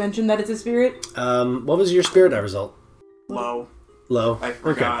you mention that it's a spirit? What was your spirit die result? Low. Low. I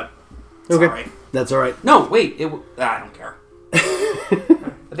forgot. Okay. Sorry. That's all right. No, wait. I don't care. I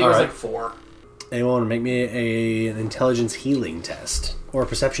think it was right. like 4. Anyone want to make me an intelligence healing test or a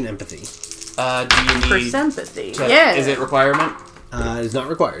perception empathy? Do you For need... sympathy. to- Yeah. Is it requirement? It's not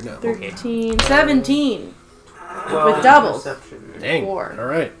required. No. 13, 17. With doubles. Perception. Dang. 4. All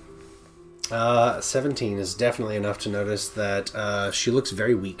right. 17 is definitely enough to notice that she looks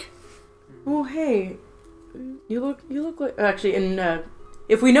very weak. Oh, hey. You look like... Actually, and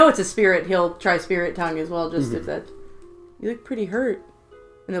if we know it's a spirit, he'll try spirit tongue as well, just if that... You look pretty hurt.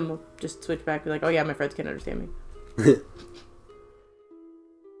 And then we'll just switch back and be like, oh yeah, my friends can understand me.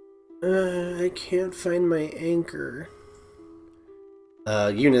 I can't find my anchor.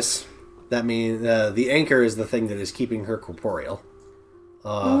 Eunice. That means the anchor is the thing that is keeping her corporeal.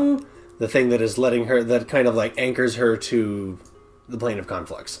 The thing that is letting her, that kind of like anchors her to the plane of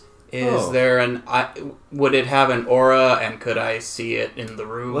conflux. Is there an... would it have an aura, and could I see it in the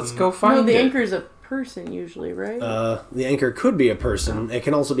room? Let's go find No, the it. anchor's a person usually, right? The anchor could be a person. It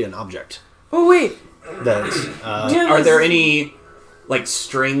can also be an object. Oh, wait. That Are there any, like,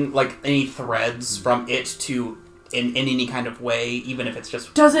 any threads from it to... In any kind of way, even if it's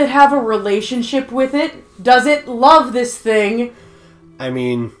just... Does it have a relationship with it? Does it love this thing? I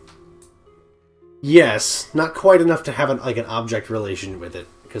mean, yes, not quite enough to have an object relation with it.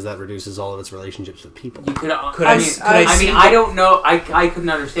 because that reduces all of its relationships with people. You could. I see I don't know. I couldn't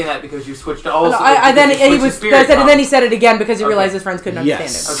understand that because you switched to also. Then he said it again because he realized his friends couldn't understand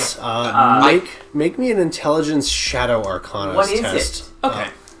Yes. it. Make me an intelligence shadow arcana What is test. it? Okay.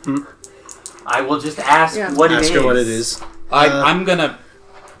 I will just ask what it is. Ask her what it is.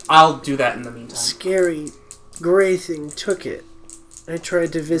 I'll do that in the meantime. Scary gray thing took it. I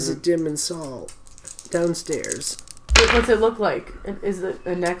tried to visit Dim and Saul downstairs. What's it look like? Is it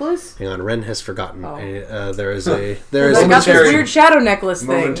a necklace? Hang on, Ren has forgotten. Oh. There is a I got this weird shadow necklace thing.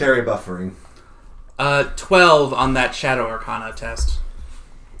 Momentary buffering. 12 on that Shadow Arcana test.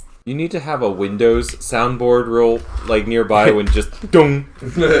 You need to have a Windows soundboard real nearby when just dung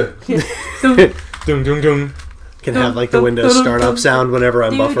dung dung dung. Can have the Windows startup sound whenever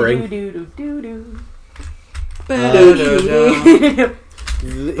I'm buffering.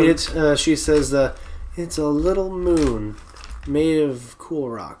 She says it's a little moon made of cool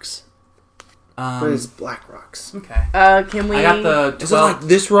rocks. But it's black rocks. Okay. Can we? I got the 12. Is it like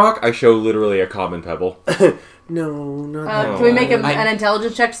this rock? I show literally a common pebble. No, not that. Can we make an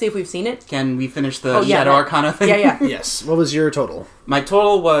intelligence check to see if we've seen it? Can we finish the Shadow Arcana thing? Yeah. Yes. What was your total? My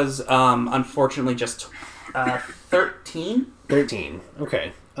total was, unfortunately, just 13. 13.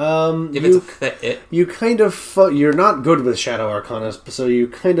 Okay. If it's a fit. You kind of... you're not good with Shadow Arcana, so you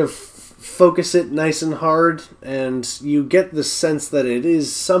kind of focus it nice and hard, and you get the sense that it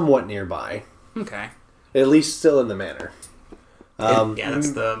is somewhat nearby. Okay. At least still in the manor.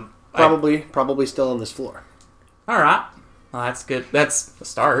 That's the... Probably still on this floor. Alright. Well, that's good. That's the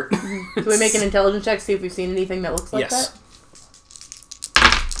start. Can we make an intelligence check to see if we've seen anything that looks like that?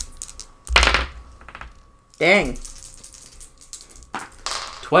 Dang.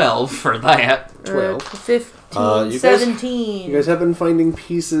 12 for that. 12. 15, 17. You guys have been finding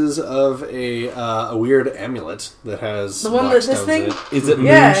pieces of a weird amulet that has the one black with this stones thing? in it. Is it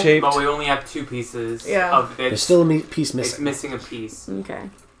moon-shaped? But we only have 2 pieces of it. There's still a piece missing. It's missing a piece.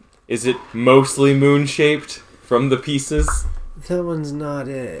 Okay. Is it mostly moon-shaped from the pieces? That one's not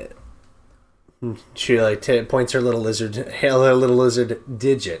it. She points her little lizard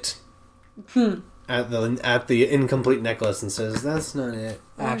digit at the incomplete necklace and says, "That's not it."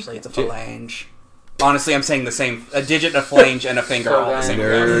 Actually, it's a phalange. Honestly, I'm saying the same. A digit, a phalange, and a finger all the same.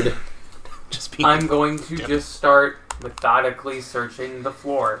 Nerd. I'm going to just start methodically searching the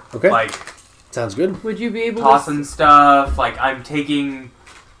floor. Okay. Sounds good. Would you be able tossing stuff? I'm taking.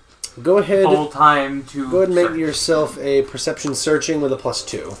 Go ahead. Full time to. Go ahead and make yourself a perception searching with a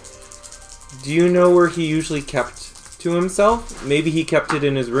 +2. Do you know where he usually kept to himself? Maybe he kept it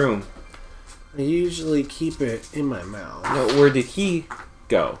in his room. I usually keep it in my mouth. No, where did he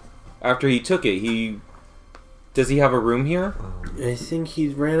go? After he took it, does he have a room here? I think he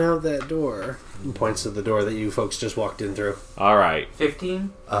ran out that door. He points to the door that you folks just walked in through. Alright.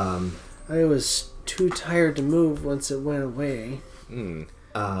 15? I was too tired to move once it went away. 18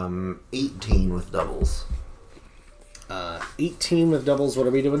 with doubles. 18 with doubles, what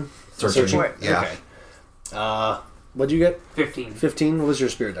are we doing? Searching. Yeah. Okay. What'd you get? 15. 15? What was your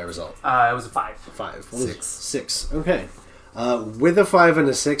spirit die result? It was a 5. 5. 6. 6. Okay. With a 5 and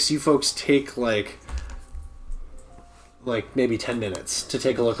a 6, you folks take maybe 10 minutes to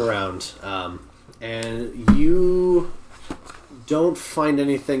take a look around. And you don't find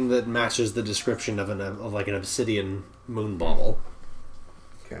anything that matches the description of an obsidian moon ball.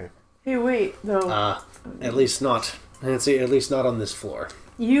 Okay. Hey, wait, though. At least not. Nancy, at least not on this floor.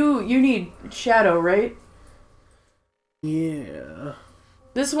 You need shadow, right? Yeah.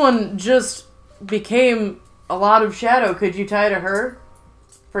 This one just became a lot of shadow. Could you tie to her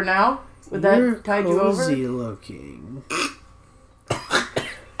for now? Would that tide you over? Cozy looking.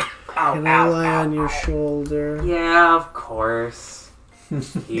 Can I lie on your shoulder? Yeah, of course.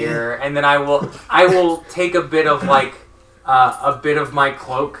 Here, and then I will take a bit of my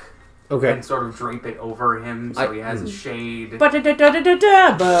cloak. Okay. And sort of drape it over him so he has a shade. I basically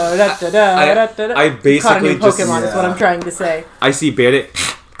just... Pokemon is what I'm trying to say. I see Bandit.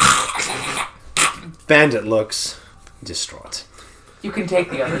 Bandit looks distraught. You can take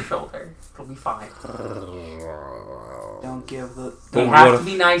the other shoulder. It'll be fine. Don't give the... They have to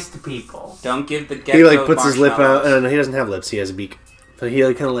be nice to people. Don't give the gecko He puts his lip out, and he doesn't have lips, he has a beak. But he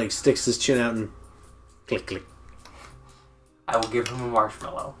kind of sticks his chin out and click, click. I will give him a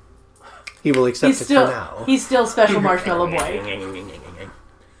marshmallow. He will accept it for now. He's still special marshmallow boy.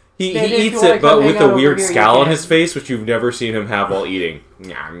 He eats it, but with a weird scowl on his face, which you've never seen him have while eating.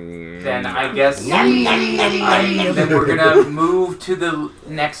 Then I guess then we're gonna move to the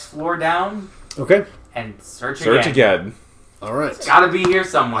next floor down. Okay. And search again. All right. It's gotta be here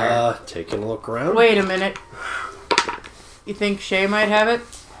somewhere. Taking a look around. Wait a minute. You think Shay might have it?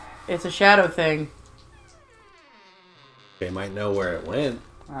 It's a shadow thing. They might know where it went.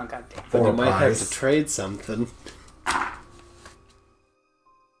 Oh, god damn. But For they a might have price. to trade something.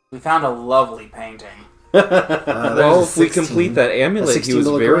 We found a lovely painting. Well, if we complete that amulet, he was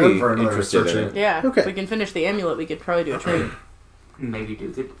 16 very for another interested in searching. it. Yeah. Okay. If we can finish the amulet, we could probably do a trade. Maybe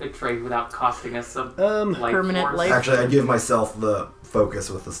do a trade without costing us some life Permanent force. life. Actually, I give myself the focus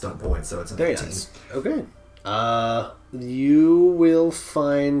with the stunt point, so it's an Very 18. nice. Okay. You will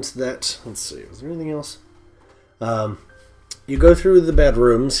find that. Let's see. Was there anything else? You go through the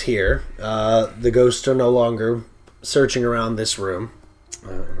bedrooms here. The ghosts are no longer searching around this room.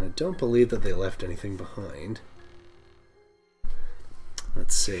 And I don't believe that they left anything behind.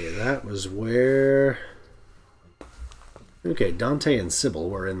 Let's see. That was where. Okay, Dante and Sybil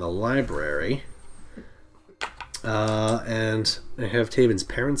were in the library. And I have Taven's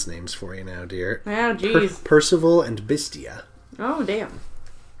parents' names for you now, dear. Oh, jeez. Percival and Bistia. Oh, damn.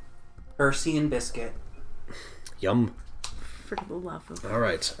 Percy and Biscuit. Yum. For the love of... All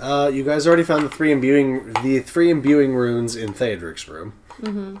right. You guys already found the three imbuing runes in Theodric's room.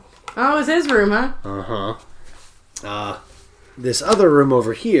 Mm-hmm. Oh, it's his room, huh? This other room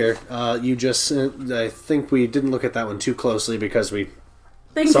over here, you just... I think we didn't look at that one too closely because we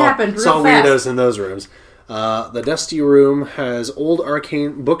Things happened real saw fast. weirdos in those rooms. The Dusty Room has old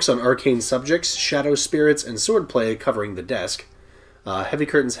arcane books on arcane subjects, shadow spirits, and swordplay covering the desk. Heavy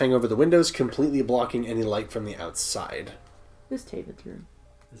curtains hang over the windows, completely blocking any light from the outside. This Taven's room.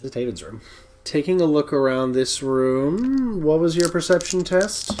 This is David's room. Taking a look around this room, what was your perception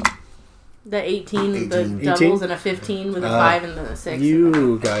test? The 18, the 18. doubles, and a 15 with a 5 and then a 6.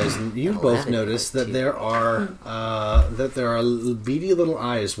 You guys, you both 11, noticed that there are beady little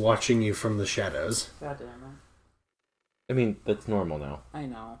eyes watching you from the shadows. God damn it. I mean, that's normal now. I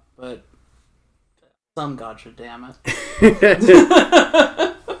know, but some god should damn it.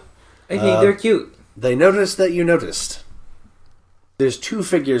 I think they're cute. They noticed that you noticed. There's two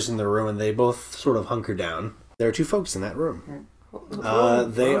figures in the room, and they both sort of hunker down. There are two folks in that room.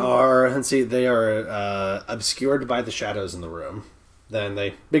 They are, let's see, they are obscured by the shadows in the room. Then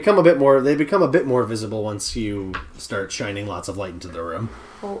they become a bit more visible once you start shining lots of light into the room.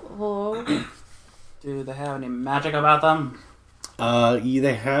 Hello? Do they have any magic about them?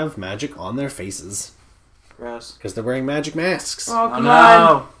 They have magic on their faces Gross. because they're wearing magic masks. Oh, come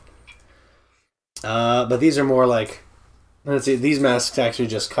no. But these are more like, let's see, these masks actually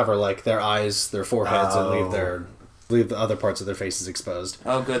just cover like their eyes, their foreheads, and leave the other parts of their faces exposed.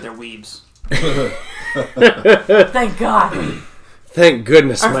 Oh, good, they're weebs. on! Thank God! Thank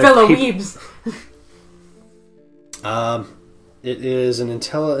goodness, Our my fellow people. weebs! It is an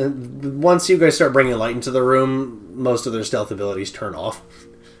once you guys start bringing light into the room, most of their stealth abilities turn off.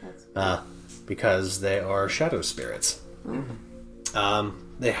 Because they are shadow spirits.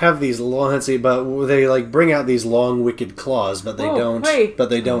 They have these long, but they like bring out these long, wicked claws, but they don't. wait. But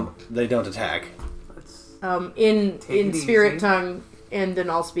they don't attack. In it spirit easy. tongue, and then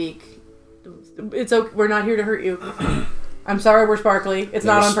I'll speak. It's okay. We're not here to hurt you. I'm sorry we're sparkly. It's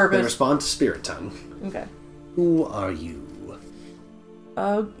not on They purpose. respond to spirit tongue. Okay. Who are you?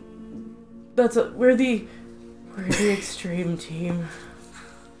 We're the extreme team.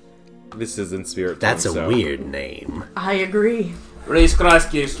 This is in spirit. That's tongue, a so. weird name. I agree. Race Christ,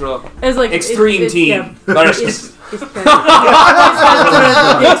 Gistro. It's like Extreme team. Yeah, Versus- it's the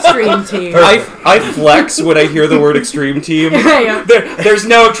extreme team. I flex when I hear the word extreme team. Yeah. There's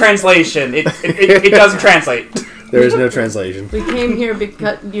no translation. It doesn't translate. There is no translation. We came here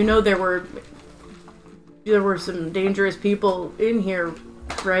because there were some dangerous people in here,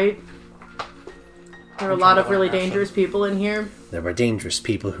 right? There were a lot of really dangerous people in here. There were dangerous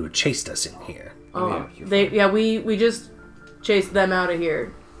people who chased us in here. Oh, we just chased them out of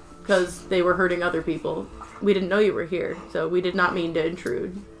here because they were hurting other people. We didn't know you were here, so we did not mean to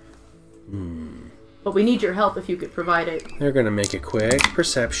intrude. But we need your help if you could provide it. They're gonna make a quick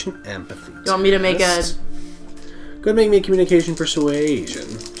perception empathy. Do you want me to make a test. Go make me a communication persuasion.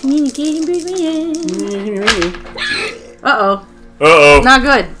 Uh-oh. Uh-oh. Not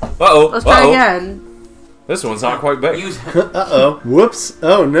good. Uh-oh. Let's try again. This one's not quite big. Uh-oh. Whoops.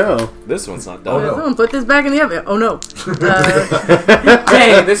 Oh, no. This one's not done. Someone put this back in the oven. Oh, no.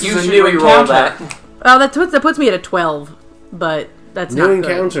 Hey, this You is a should new re-roll encounter. Oh, that puts me at a 12, but that's New not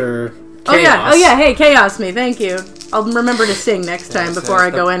encounter. good. Chaos. Oh yeah, hey, chaos me, thank you. I'll remember to sing next time before I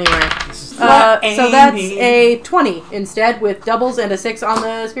go anywhere. So that's a 20 instead, with doubles and a 6 on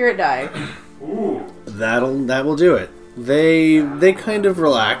the spirit die. That will do it. They kind of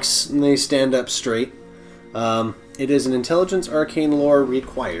relax and they stand up straight. It is an intelligence arcane lore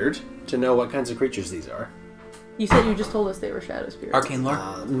required to know what kinds of creatures these are. You said you just told us they were shadow spirits. Arcane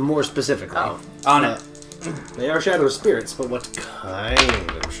lore. More specifically. On it. They are shadow spirits, but what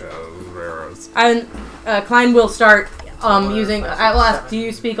kind of shadow spirits? And Klein will start using. I will ask. Do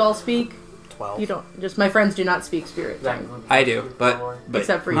you speak all speak? 12. You don't. Just my friends do not speak spirit tongue, I do, but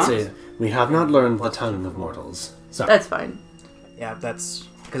except for you. Say, we have not learned the tongue of mortals. Sorry. That's fine. yeah, that's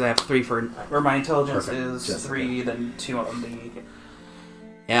because I have 3 for where my intelligence Perfect. is Just 3, then 2 on the.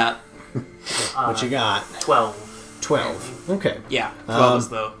 Yeah, What you got? 12. 12. Okay. yeah. 12 is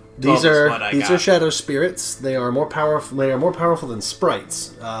the. 12 These is are what I these got. are shadow spirits. They are more powerful. They are more powerful than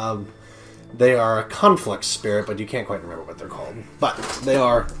sprites. They are a conflict spirit, but you can't quite remember what they're called. But they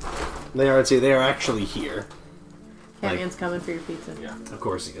are. I'd say they are actually here. Catman's coming for your pizza. Yeah, of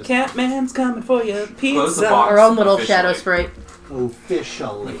course he is. Catman's coming for your Close the pizza. box. Our own little Officially. shadow sprite.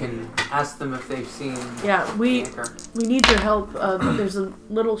 Officially. You can ask them if they've seen. Yeah, we Anchor. need your help. There's a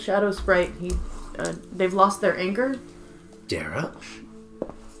little shadow sprite. They've lost their anchor. Dara?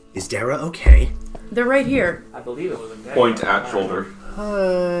 Is Dara okay? They're right here. I believe it was a guy. Point at shoulder.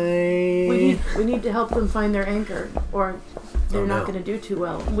 Hi. We need to help them find their anchor, or they're Oh, not no. going to do too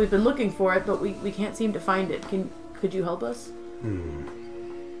well. We've been looking for it, but we can't seem to find it. Could you help us?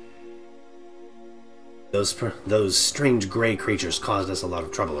 Those strange gray creatures caused us a lot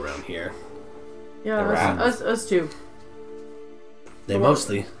of trouble around here. Yeah, rats. us too.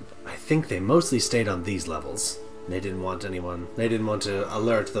 I think they mostly stayed on these levels. They didn't want to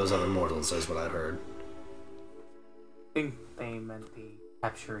alert those other mortals, is what I heard. I think they meant the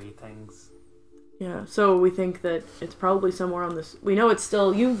capture-y things. Yeah, so we think that it's probably somewhere on this. We know it's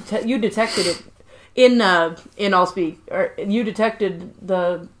still you detected it in Allspeak, or you detected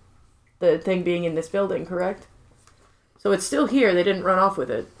the thing being in this building, correct? So it's still here. They didn't run off with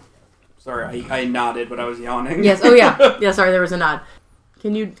it. Sorry, I nodded, but I was yawning. Yes. Oh yeah. Yeah. Sorry, there was a nod.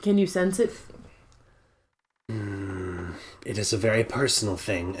 Can you sense it? It is a very personal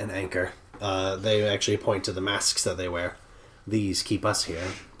thing, an anchor. They actually point to the masks that they wear. These keep us here,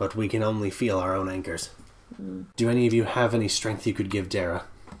 but we can only feel our own anchors. Do any of you have any strength you could give Dara?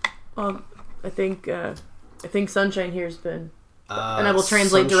 I think Sunshine here's been, and I will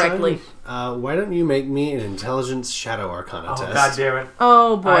translate Sunshine? directly. Why don't you make me an intelligence shadow arcana Oh, test? god damn it.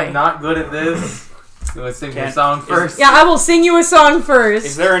 Oh boy. I'm not good at this. You want to sing your song first? Yeah, I will sing you a song first.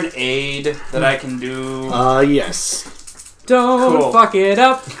 Is there an aid that I can do? Yes. Don't Cool. fuck it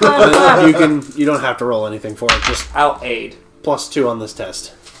up. You don't have to roll anything for it. Just I'll aid. +2 on this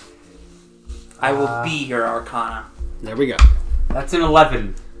test. I will be your Arcana. There we go. That's an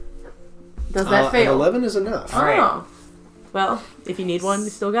 11. Does that An fail? 11 is enough. All right. Oh. Well, if you need one,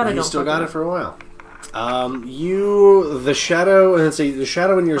 you still got it. You Don't still fuck got up. it for a while. The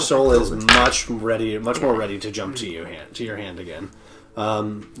shadow in your soul is much more ready to jump to your hand again.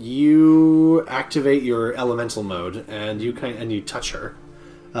 You activate your elemental mode, and you touch her,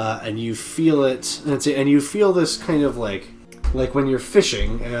 and you feel it, and you feel this kind of like when you're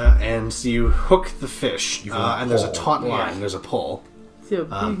fishing, and you hook the fish, and there's a taut line, there's a pull. So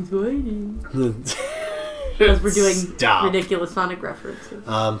please waiting. Because we're doing Stop. ridiculous Sonic references.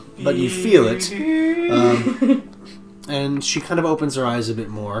 But you feel it, and she kind of opens her eyes a bit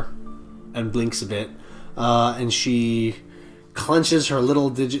more, and blinks a bit, and she clenches her little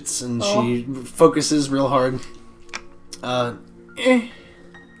digits, and she focuses real hard.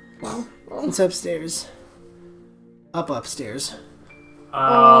 It's upstairs. Upstairs.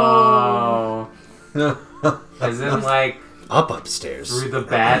 Oh. As in, like, Upstairs. through the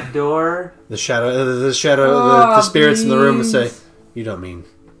bad door? The spirits in the room will say, "You don't mean,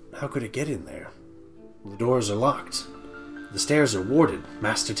 how could it get in there? The doors are locked. The stairs are warded.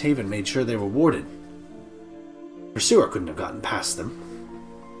 Master Taven made sure they were warded. Pursuer couldn't have gotten past them."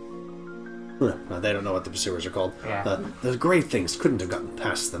 They don't know what the pursuers are called. Yeah. The gray things couldn't have gotten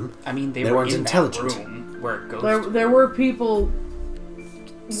past them. I mean, they They were weren't in intelligent. that room where it goes There were people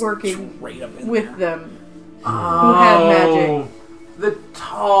working right up in with there. them who had magic. Oh, the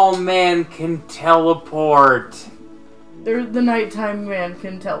tall man can teleport. The nighttime man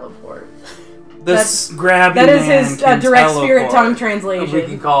can teleport. This grabby That is man his can direct spirit teleport. tongue We can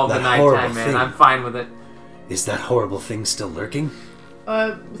translation. call him the That horrible nighttime man. thing. I'm fine with it. Is that horrible thing still lurking?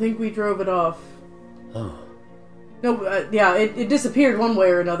 I think we drove it off. Oh. No, yeah, it disappeared one way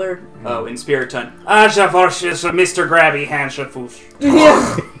or another. Oh, in spirit tongue. Aja Vorshes, Mr. Grabby Handshafush.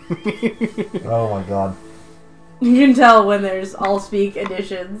 Yeah, Oh my god. you can tell when there's all speak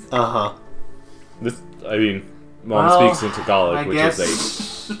editions. Uh-huh. Mom Well, speaks in Tagalog, I which guess-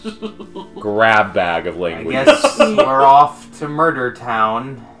 is a grab bag of I language. guess we're off to Murder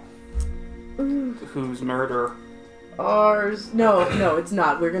Town. Whose murder? ours. No, it's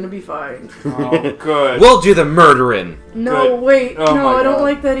not. We're gonna be fine. Oh, good. We'll do the murdering. No, Good. wait. Oh No, my I don't God.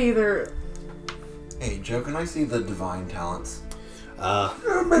 like that either. Hey, Joe, can I see the divine talents?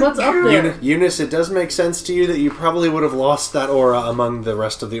 What's up there? Eunice, it does make sense to you that you probably would have lost that aura among the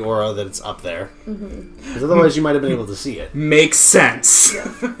rest of the aura that's up there. Because otherwise you might have been able to see it. Makes sense.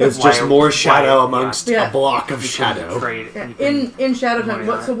 It's just more shadow why- amongst yeah. a block of shadow. Trade. Yeah, You can- in Shadow Time.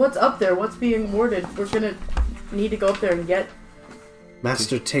 money So what's up there? What's being warded? We're gonna need to go up there and get.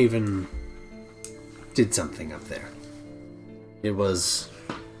 Master Taven did something up there. It was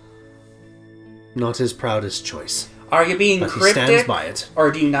not his proudest choice. Are you being But he stands cryptic, by it. or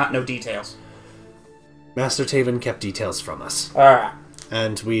do you not know details? Master Taven kept details from us, Alright.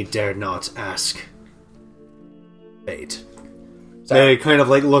 and we dared not ask fate. So- They kind of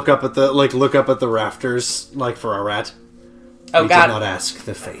look up at the rafters like for a rat. Oh, we God. did not ask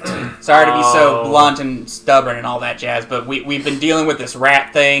the fate. Sorry to be so Oh. blunt and stubborn and all that jazz, but we've been dealing with this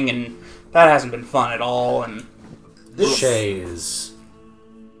rat thing, and that hasn't been fun at all, and... Shay is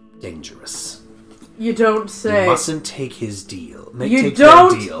dangerous. You don't You say. mustn't take his deal. You Take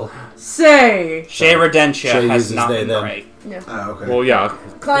don't- their deal. Say. Shea Redentia Shay has uses not they, been them. great. Oh, okay. Well, yeah.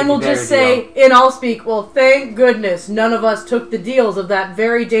 Klein will Maybe just their say, in all speak, well, thank goodness none of us took the deals of that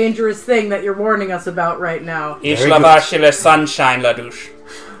very dangerous thing that you're warning us about right now. Ishla Vashile Sunshine Ladouche.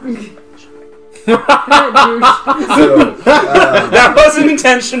 So, That wasn't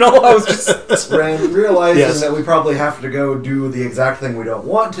intentional, I was just... Ren, realizing Yes. that we probably have to go do the exact thing we don't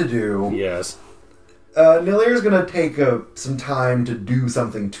want to do, Yes. Nilir's going to take some time to do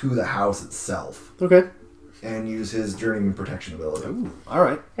something to the house itself Okay. and use his journeyman protection ability. All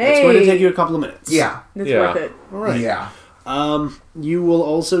right. It's going to Hey. take you a couple of minutes. Yeah. It's Yeah. worth it. All right. Yeah. You will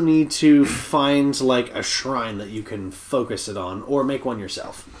also need to find a shrine that you can focus it on, or make one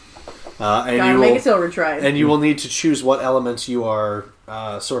yourself. And Gotta you make will, a silver trident. and you will need to choose what element you are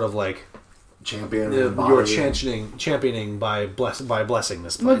Champion. you're embodying. championing by blessing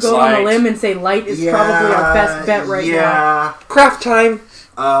this I'm gonna place. go on a Light. limb and say light is probably our best bet right now. Yeah. Craft time!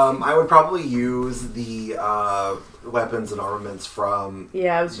 I would probably use the weapons and armaments from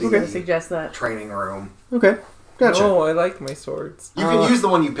Yeah, I was just gonna suggest that. training room. Okay. Gotcha. Oh, I like my swords. You can use the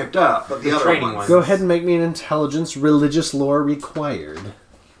one you picked up, but the other training ones. one. Go ahead and make me an intelligence religious lore required.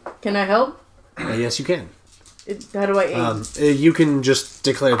 Can I help? Yes, you can. How do I aid? You can just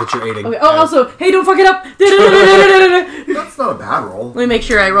declare that you're aiding. Okay. Oh, also, hey, don't fuck it up. That's not a bad roll. Let me make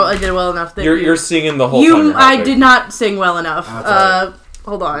sure I did well enough. Thank you. You're singing the whole time. You, you're I helping. did not sing well enough. That's all right.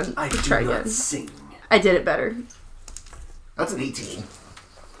 Hold on. I Let's do try not again. sing. I did it better. That's an 18.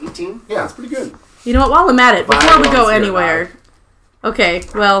 18? Yeah. That's pretty good. You know what? While I'm at it, Fire before we on go spirit anywhere. Okay,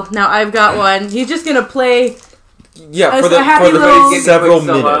 well, now I've got one. He's just gonna play. Yeah, It's for the, a happy for the little- several Quick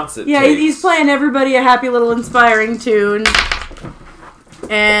solo. minutes. It Yeah, takes. he's playing everybody a happy little inspiring tune.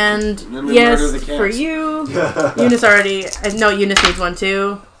 And then we yes, murder the cat. for you. Eunice already. No, Eunice needs one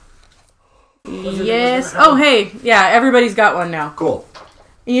too. Yes. Oh, hey. Yeah, everybody's got one now. Cool.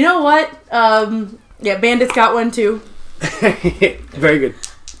 You know what? Yeah, Bandit's got one too. Very good.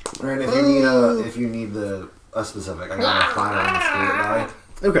 Ren, if you need a specific, I'm gonna fire on the spirit die.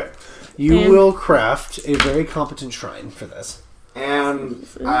 Okay. You And- will craft a very competent shrine for this. And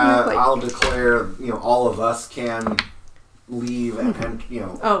Not quite. I'll declare, all of us can leave and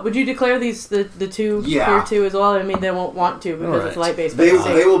Oh, would you declare these the two Yeah. here too as well? I mean, they won't want to because Alright. it's light based. they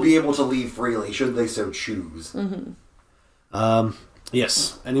will be able to leave freely should they so choose.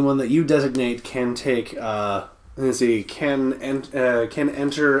 Yes. Anyone that you designate can take. Let's see. Can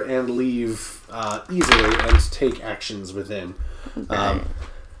enter and leave easily and take actions within.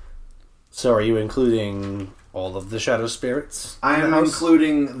 So, are you including all of the shadow spirits? I in am the house?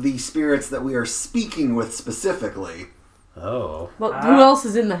 including the spirits that we are speaking with specifically. Oh. Well, who else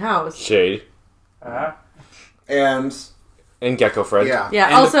is in the house? Shade. And And Gecko Fred. yeah. Yeah.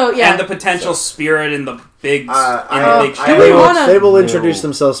 And also, the, yeah. And the potential spirit in the big... I- big I- Do shadow. we wanna- They will No. introduce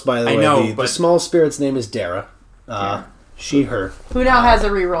themselves, by the I way. know, the but- small spirit's name is Dara. She, her, Who now has a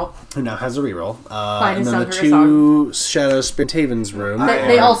reroll? who now has a reroll. Fine, And it's then the sung her a two shadow spirit Taven's room.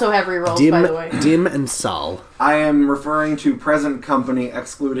 They also have rerolls, by the way. Dim and Sal. I am referring to present company,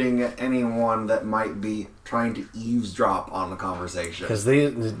 excluding anyone that might be trying to eavesdrop on the conversation. Because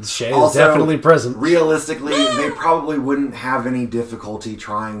Shay is Also, definitely present. Realistically, they probably wouldn't have any difficulty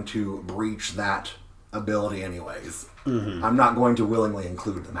trying to breach that ability anyways. I'm not going to willingly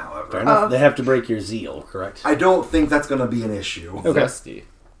include them, however. Fair enough. They have to break your zeal, correct? I don't think that's going to be an issue. Okay. Zesty.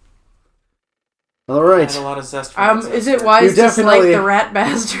 All I right. had a lot of zest for that Is zest. it wise You to slight definitely- the rat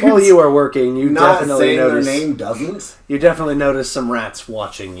bastards? While you are working, you Not definitely saying notice. their name doesn't. You definitely notice some rats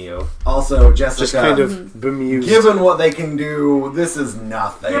watching you, Also, Jessica, just kind of bemused. given what they can do, this is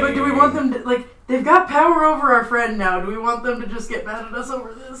nothing. Yeah, but do we want them to, like, they've got power over our friend now. Do we want them to just get mad at us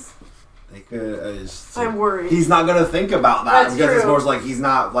over this? They could, I'm worried. He's not going to think about that That's because it's true. more like he's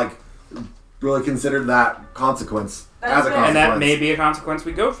not like really considered that consequence That's as a fair. consequence. And that may be a consequence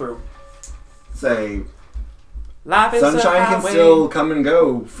we go through. Say, Life is a sunshine can highway. still come and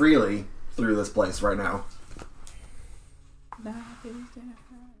go freely through this place right now.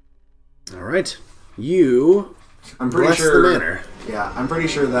 All right. You I'm pretty bless sure. the manor. Yeah, I'm pretty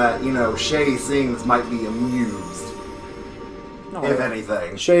sure that Shay seeing this might be amused, if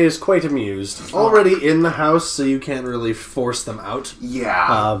anything. Shay is quite amused. Already in the house, so you can't really force them out.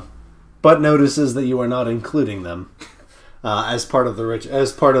 Yeah. But notices that you are not including them as part of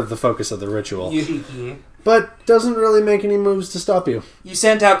the focus of the ritual. But doesn't really make any moves to stop you. You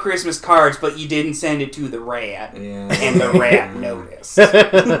sent out Christmas cards, but you didn't send it to the rat. Yeah. And the rat noticed.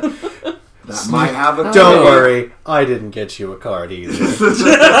 That might have a Don't worry, I didn't get you a card either.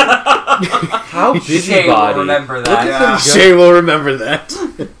 How Shay will busybody. remember that. Yeah. Shay will remember that.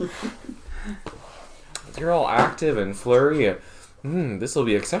 You're all active and flurry. This will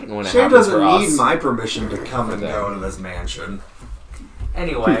be exciting when it Shay happens doesn't for us. need my permission to come and go to this mansion.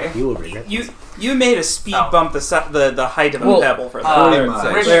 Anyway, You will read it. You made a speed bump the height of a Well, pebble for that. pretty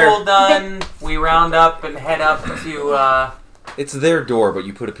much. ritual done. We round up and head up to It's their door, but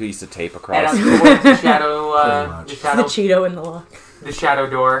you put a piece of tape head up across. towards the shadow. Pretty The Cheeto in the lock. The shadow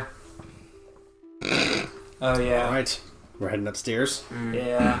door. Oh yeah. Alright, we're heading upstairs.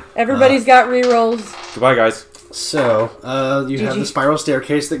 Yeah. Everybody's got rerolls. Goodbye, guys. So, you have GG. the spiral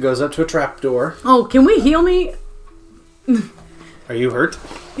staircase that goes up to a trapdoor. Oh, can we heal me? Are you hurt?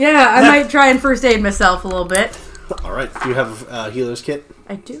 Yeah, I might try and first aid myself a little bit. Alright, do you have a healer's kit?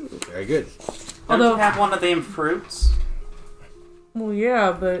 I do. Very good. Don't you Although- have one of them fruits? Well,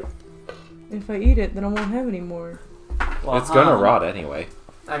 yeah, but if I eat it, then I won't have any more. Well, It's gonna rot anyway.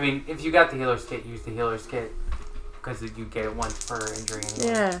 I mean, if you got the healer's kit, use the healer's kit because you get it once per injury.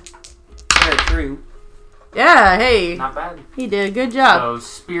 Anyway. Yeah. Very true. Yeah, hey. Not bad. He did a good job. So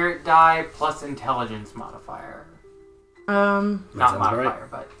spirit die plus intelligence modifier. Not sounds modifier,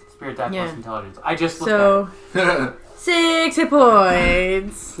 right. but spirit die Yeah. plus intelligence. I just looked So, at it 6 hit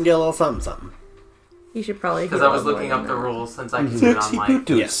points. Get a little something, something. You should probably because heal I was more looking than up the that. rules since I can see it online.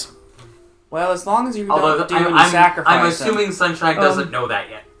 Yes. Well, as long as you Although don't do any sacrifice. I'm assuming Sunshine doesn't know that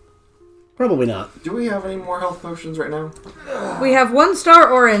yet. Probably not. Do we have any more health potions right now? We have 1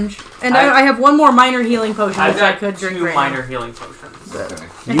 star orange, and I have 1 more minor healing potion I've which I got could drink 2 right minor now. healing potions. Okay.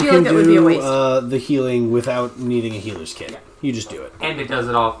 I You feel can like that would be a do waste. the healing without needing a healer's kit. You just do it. And it does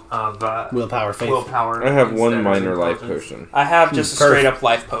it off of Willpower, faith. willpower. I have instead one of minor life intelligence. potion. I have just a Perfect. straight up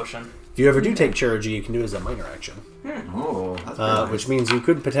life potion. If you ever do take Chirurgy, you can do it as a minor action. Oh, that's very nice. Which means you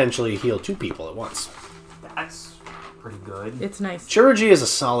could potentially heal 2 people at once. That's pretty good. It's nice. Chirurgy is a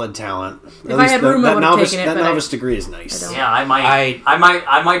solid talent. If I had room, I that would've novice, taken it, that but novice degree is nice. I don't. Yeah,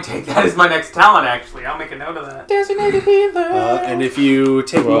 I might take that as my next talent. Actually, I'll make a note of that. Designated healer. And if you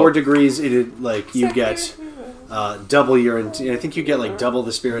take Well- more degrees, you get double your. I think you get like double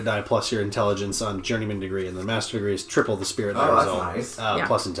the spirit die plus your intelligence on journeyman degree, and the master degree is triple the spirit die Oh, that's result nice. Yeah.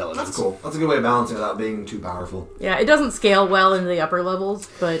 plus intelligence. That's cool. That's a good way of balancing without being too powerful. Yeah, it doesn't scale well into the upper levels,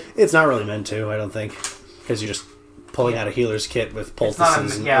 but It's not really meant to, I don't think, because you're just pulling out a healer's kit with It's poultices not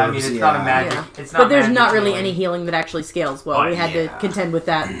and a, yeah, I mean, herbs. it's not a yeah. magic. yeah. It's not. But there's magic not really healing. any healing that actually scales well. Oh, We had to yeah. contend with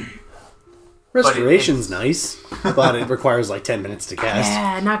that. Restoration's nice, but it requires like 10 minutes to cast.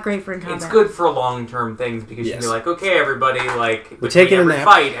 Yeah, not great for in combat. It's good for long-term things because you Yes. can be like, okay, everybody, like We're between taking a every nap.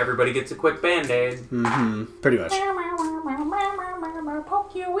 fight, everybody gets a quick band-aid. Mm-hmm. Pretty much.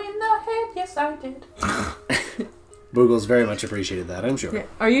 Poke you in the head. Yes, I did. Boogles very much appreciated that, I'm sure. Yeah.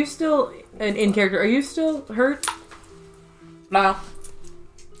 Are you still in character? Are you still hurt? No.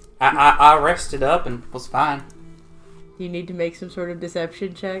 I rested up and was fine. Do you need to make some sort of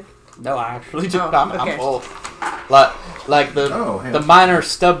deception check? No, I actually did. Oh, I'm okay. full. Like the Oh, hey. the minor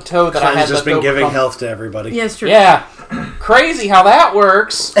stub toe that I Klein's had just left been over giving from- health to everybody. Yes, true. Yeah, crazy how that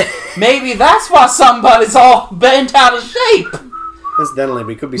works. Maybe that's why somebody's all bent out of shape. Incidentally,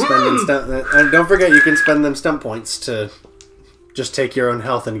 we could be spending and don't forget you can spend them stump points to just take your own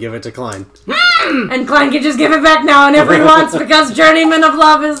health and give it to Klein. And Klein can just give it back now and every once because Journeyman of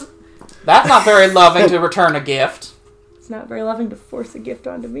Love is... That's not very loving to return a gift. It's not very loving to force a gift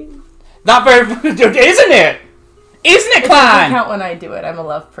onto me. Not very, isn't it? Isn't it, It doesn't Klein? count when I do it. I'm a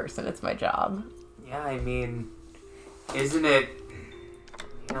love person. It's my job. Yeah, I mean, isn't it?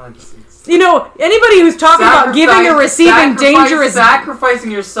 You know, anybody who's talking about giving or receiving dangerous...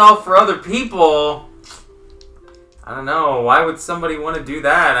 Sacrificing yourself for other people... I don't know. Why would somebody want to do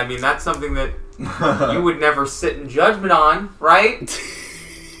that? I mean, that's something that you would never sit in judgment on, right?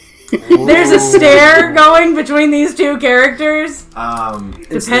 There's a stare going between these two characters.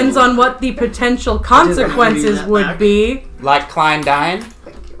 Depends on what the potential consequences would be. Like Klein dying?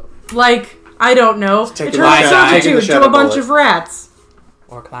 Like, I don't know. It Taking turned the into shadow a bunch bullet. of rats.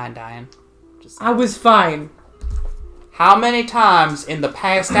 Or Klein dying. I was fine. How many times in the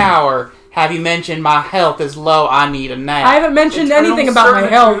past hour have you mentioned my health is low, I need a nap? I haven't mentioned anything about my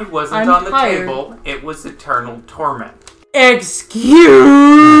health. Wasn't I'm on the tired. table. It was eternal torment.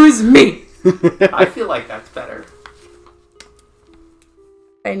 Excuse me. I feel like that's better.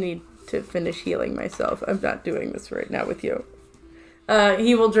 I need to finish healing myself. I'm not doing this right now with you.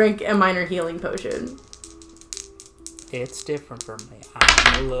 He will drink a minor healing potion. It's different for me.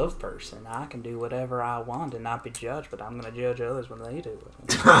 I'm a love person. I can do whatever I want and not be judged, but I'm going to judge others when they do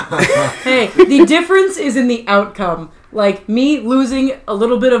it. Hey, the difference is in the outcome. Like, me losing a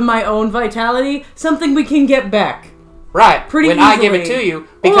little bit of my own vitality, something we can get back. Right. Pretty when easily. I give it to you,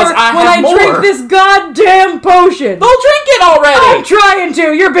 because or I when have I more. drink this goddamn potion. Well, drink it already! I'm trying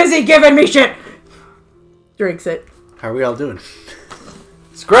to. You're busy giving me shit. Drinks it. How are we all doing?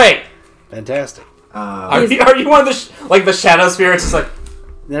 It's great. Fantastic. Are you one of the the shadow spirits? It's like,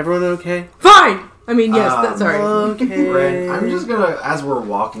 Is everyone okay? Fine. I mean, yes. That's sorry. Okay. Ren, I'm just gonna, as we're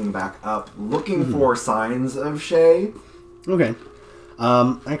walking back up, looking for signs of Shay. Okay.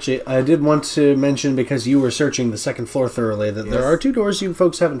 Actually, I did want to mention, because you were searching the second floor thoroughly, that there are 2 doors you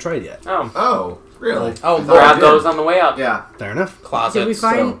folks haven't tried yet. Oh, Really? we'll grab those on the way up. Yeah. Fair enough. closets. Did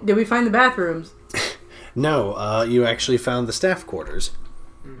we find the bathrooms? No, you actually found the staff quarters.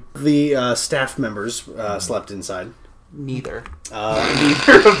 The staff members slept inside. Neither.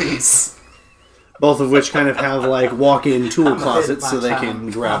 Neither of these. Both of which kind of have like walk-in tool I'm a closets, bit so they much can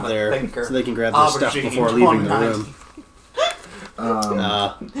grab I'm a their thinker. stuff Aubergine before leaving the 190. room.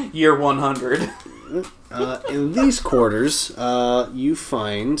 Year 100. In these quarters, you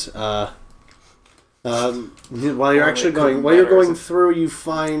find while you're going through, you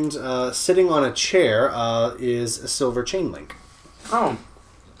find sitting on a chair is a silver chain link. Oh.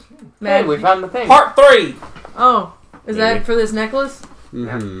 Hey, we found the thing. Part 3! Oh, is that for this necklace?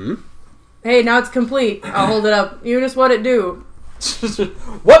 Mm-hmm. Hey, now it's complete. I'll hold it up. Eunice, what'd it do?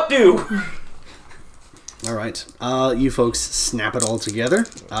 What do? All right. You folks snap it all together,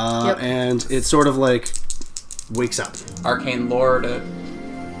 Yep. and it sort of like wakes up. Arcane lore to...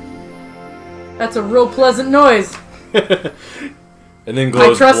 That's a real pleasant noise. And then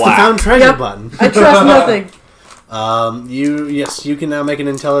glows trust the black. Found treasure Yep. button. I trust nothing. You can now make an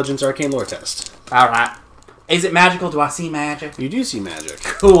intelligence arcane lore test. Alright. Is it magical? Do I see magic? You do see magic.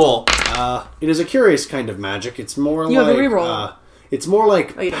 Cool. It is a curious kind of magic. It's more You have like a reroll. it's more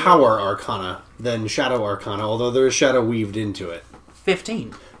like Oh, you don't power arcana than shadow arcana, although there is shadow weaved into it.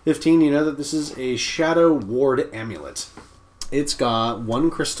 15. 15, you know that this is a shadow ward amulet. It's got one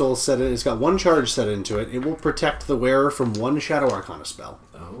crystal set in, it's got one charge set into it. It will protect the wearer from one shadow arcana spell.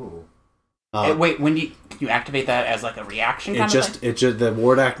 Oh. Wait, when do you activate that as like a reaction kind of thing?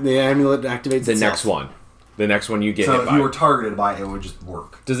 The amulet activates The itself. next one. The next one you get So hit if by. you were targeted by it, it would just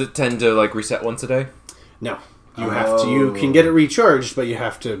work. Does it tend to like reset once a day? No. You have to. You can get it recharged, but you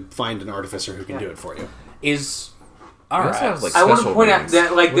have to find an artificer who can do it for you. Alright. have, like, I want to special point out rings.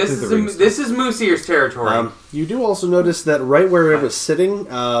 that like What this do the is rings do? this is Moosier's territory. You do also notice that right where it was sitting,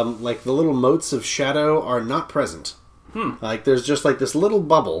 like the little motes of shadow are not present. Like there's just like this little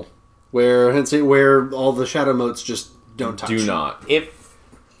bubble where all the shadow motes just don't touch. Do not. If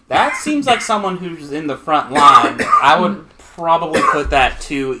that seems like someone who's in the front line, I would probably put that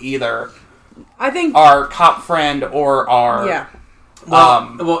to either I think. our cop friend or our... Yeah.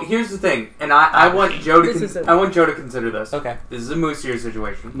 Well, here's the thing, and I want Joe to This is I want Joe to consider this. Okay. This is a Moosier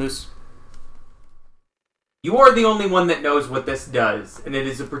situation. Moose. You are the only one that knows what this does, and it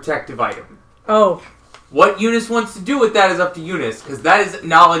is a protective item. Oh. What Eunice wants to do with that is up to Eunice, because that is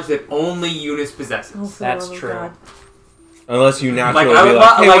knowledge that only Eunice possesses. Oh, for the That's love of true. God. Unless you Like, naturally I would be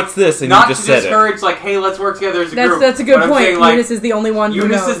like, hey, like, what's this? And not you just to said it. discourage, like, hey, let's work together as a group. That's a good but I'm point. saying, like, Eunice is the only one who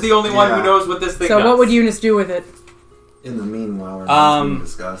Eunice knows. is the only one who Yeah. knows what this thing So does. what would Eunice do with it? In the meanwhile, it's being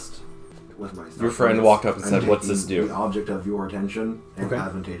discussed with myself. Your friend walked up and said, "What's this do?" The object of your attention and Okay.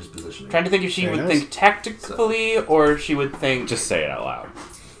 advantageous positioning. Trying to think if she Very would nice. think tactically or she would think... Just say it out loud.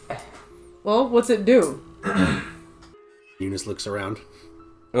 Well, what's it do? Eunice looks around.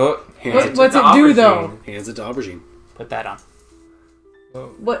 Oh, What's it do though? Hands it to Aubergine. Put that on.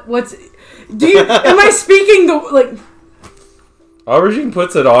 What's? Do you? Am I speaking the like? Aubergine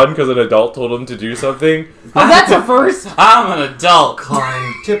puts it on because an adult told him to do something. Oh, that's a first. I'm an adult.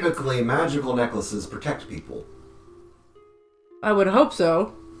 Klein, typically magical necklaces protect people. I would hope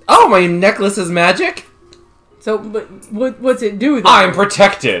so. Oh, my necklace is magic? So, but what's it do then? I'm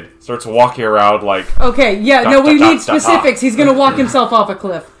protected. Starts walking around like... Okay, yeah, Dot, no, we dot, need dot, dot, specifics. He's gonna walk himself off a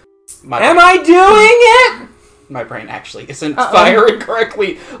cliff. Am I doing it? My brain actually isn't firing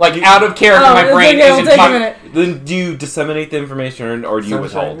correctly. Like, out of character, Oh, my it's brain okay, it'll isn't take a firing. minute. Then do you disseminate the information or do you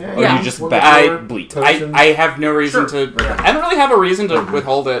withhold? Yeah. Or Yeah. do you just I bleat? I have no reason to... I don't really have a reason to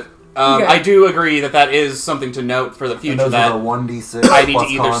withhold it. Okay. I do agree that is something to note for the And future, those that are the 1d6 I need to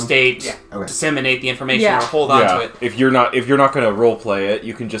plus either con. state, Okay. disseminate the information, Yeah. or hold on to Yeah, it. if you're not going to role play it,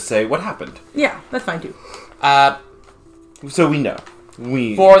 you can just say what happened. Yeah, that's fine too. So we know.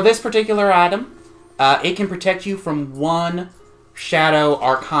 For this particular item, it can protect you from one Shadow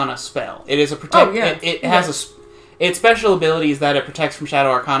Arcana spell. It is a protect. Oh, yeah. It has its special ability is that it protects from Shadow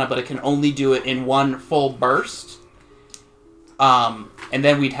Arcana, but it can only do it in one full burst. And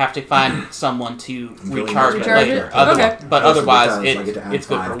then we'd have to find someone to recharge it Recharge later. it? Otherwise, Okay. but Most of the otherwise, times I get to add it's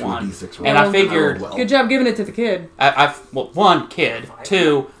good 5 for to a one. D6 And I roll. figured, I rolled well. Good job giving it to the kid. one, kid.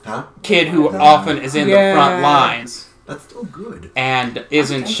 Two, Huh? kid who often is in the front Yeah. lines That's still good. and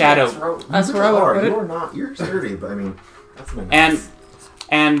isn't Shadow. That's where I would put it. You're not. You're sturdy, but I mean, that's my nice.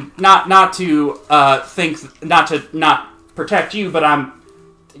 And not to not protect you, but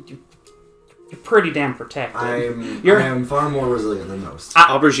you're pretty damn protected. I You're- am far more resilient than most.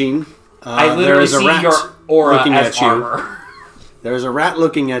 Aubergine. I there literally is a see rat your aura looking as at you. armor. There's a rat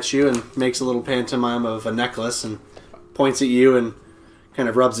looking at you and makes a little pantomime of a necklace and points at you and kind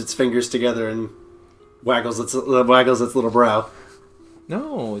of rubs its fingers together and waggles its little brow.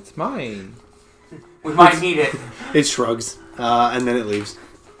 No, it's mine. We might need it. It shrugs and then it leaves.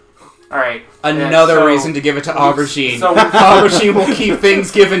 All right. Another so reason to give it to Aubergine. so- Aubergine will keep things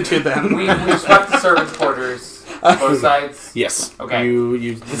given to them. we swept the servants' quarters, both sides. Yes. Okay.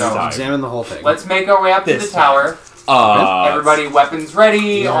 You So- examine the whole thing. Let's make our way up to the tower. Everybody, weapons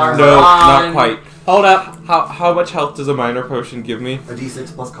ready, armor No, on. not quite. Hold up. How much health does a minor potion give me? A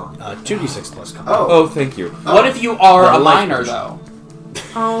d6 plus con. 2d6 plus con. Oh, thank you. What if you are The a life minor, potion. though?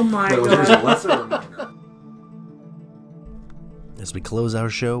 Oh my Wait, was yours a god. lesser or minor? As we close our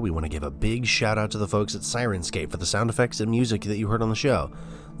show, we want to give a big shout out to the folks at Sirenscape for the sound effects and music that you heard on the show.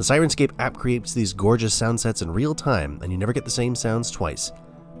 The Sirenscape app creates these gorgeous sound sets in real time, and you never get the same sounds twice.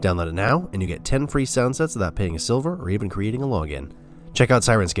 Download it now, and you get 10 free sound sets without paying a silver or even creating a login. Check out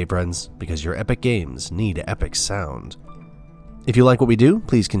Sirenscape, friends, because your epic games need epic sound. If you like what we do,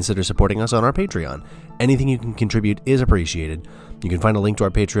 please consider supporting us on our Patreon. Anything you can contribute is appreciated. You can find a link to our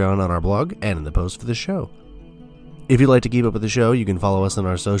Patreon on our blog and in the post for the show. If you'd like to keep up with the show, you can follow us on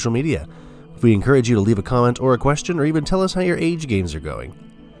our social media. We encourage you to leave a comment or a question, or even tell us how your age games are going.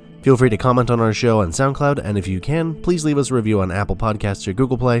 Feel free to comment on our show on SoundCloud, and if you can, please leave us a review on Apple Podcasts or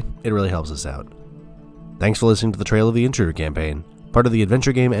Google Play. It really helps us out. Thanks for listening to the Trail of the Intruder campaign, part of the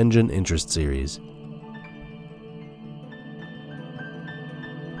Adventure Game Engine Interest series.